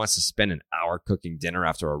one ever wants to spend an hour cooking dinner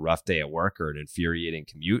after a rough day at work or an infuriating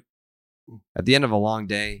commute. At the end of a long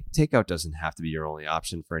day, takeout doesn't have to be your only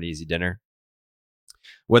option for an easy dinner.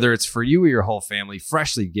 Whether it's for you or your whole family,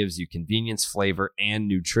 Freshly gives you convenience, flavor, and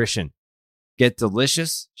nutrition. Get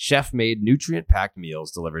delicious, chef-made, nutrient-packed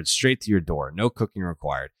meals delivered straight to your door. No cooking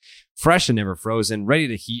required. Fresh and never frozen, ready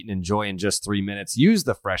to heat and enjoy in just 3 minutes. Use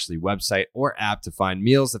the Freshly website or app to find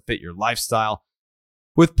meals that fit your lifestyle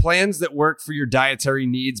with plans that work for your dietary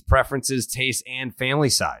needs, preferences, tastes, and family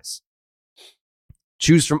size.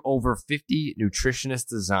 Choose from over 50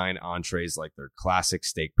 nutritionist-designed entrees like their classic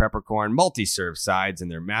steak peppercorn, multi-serve sides,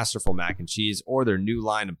 and their masterful mac and cheese, or their new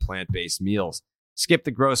line of plant-based meals. Skip the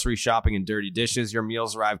grocery shopping and dirty dishes. Your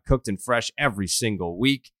meals arrive cooked and fresh every single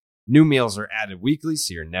week. New meals are added weekly,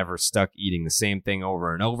 so you're never stuck eating the same thing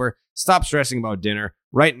over and over. Stop stressing about dinner.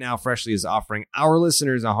 Right now, Freshly is offering our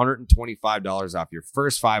listeners $125 off your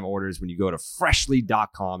first 5 orders when you go to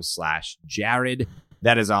freshly.com/Jared.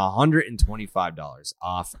 That is $125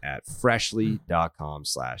 off at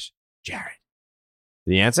freshly.com/Jared.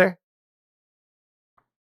 The answer?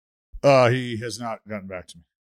 He has not gotten back to me.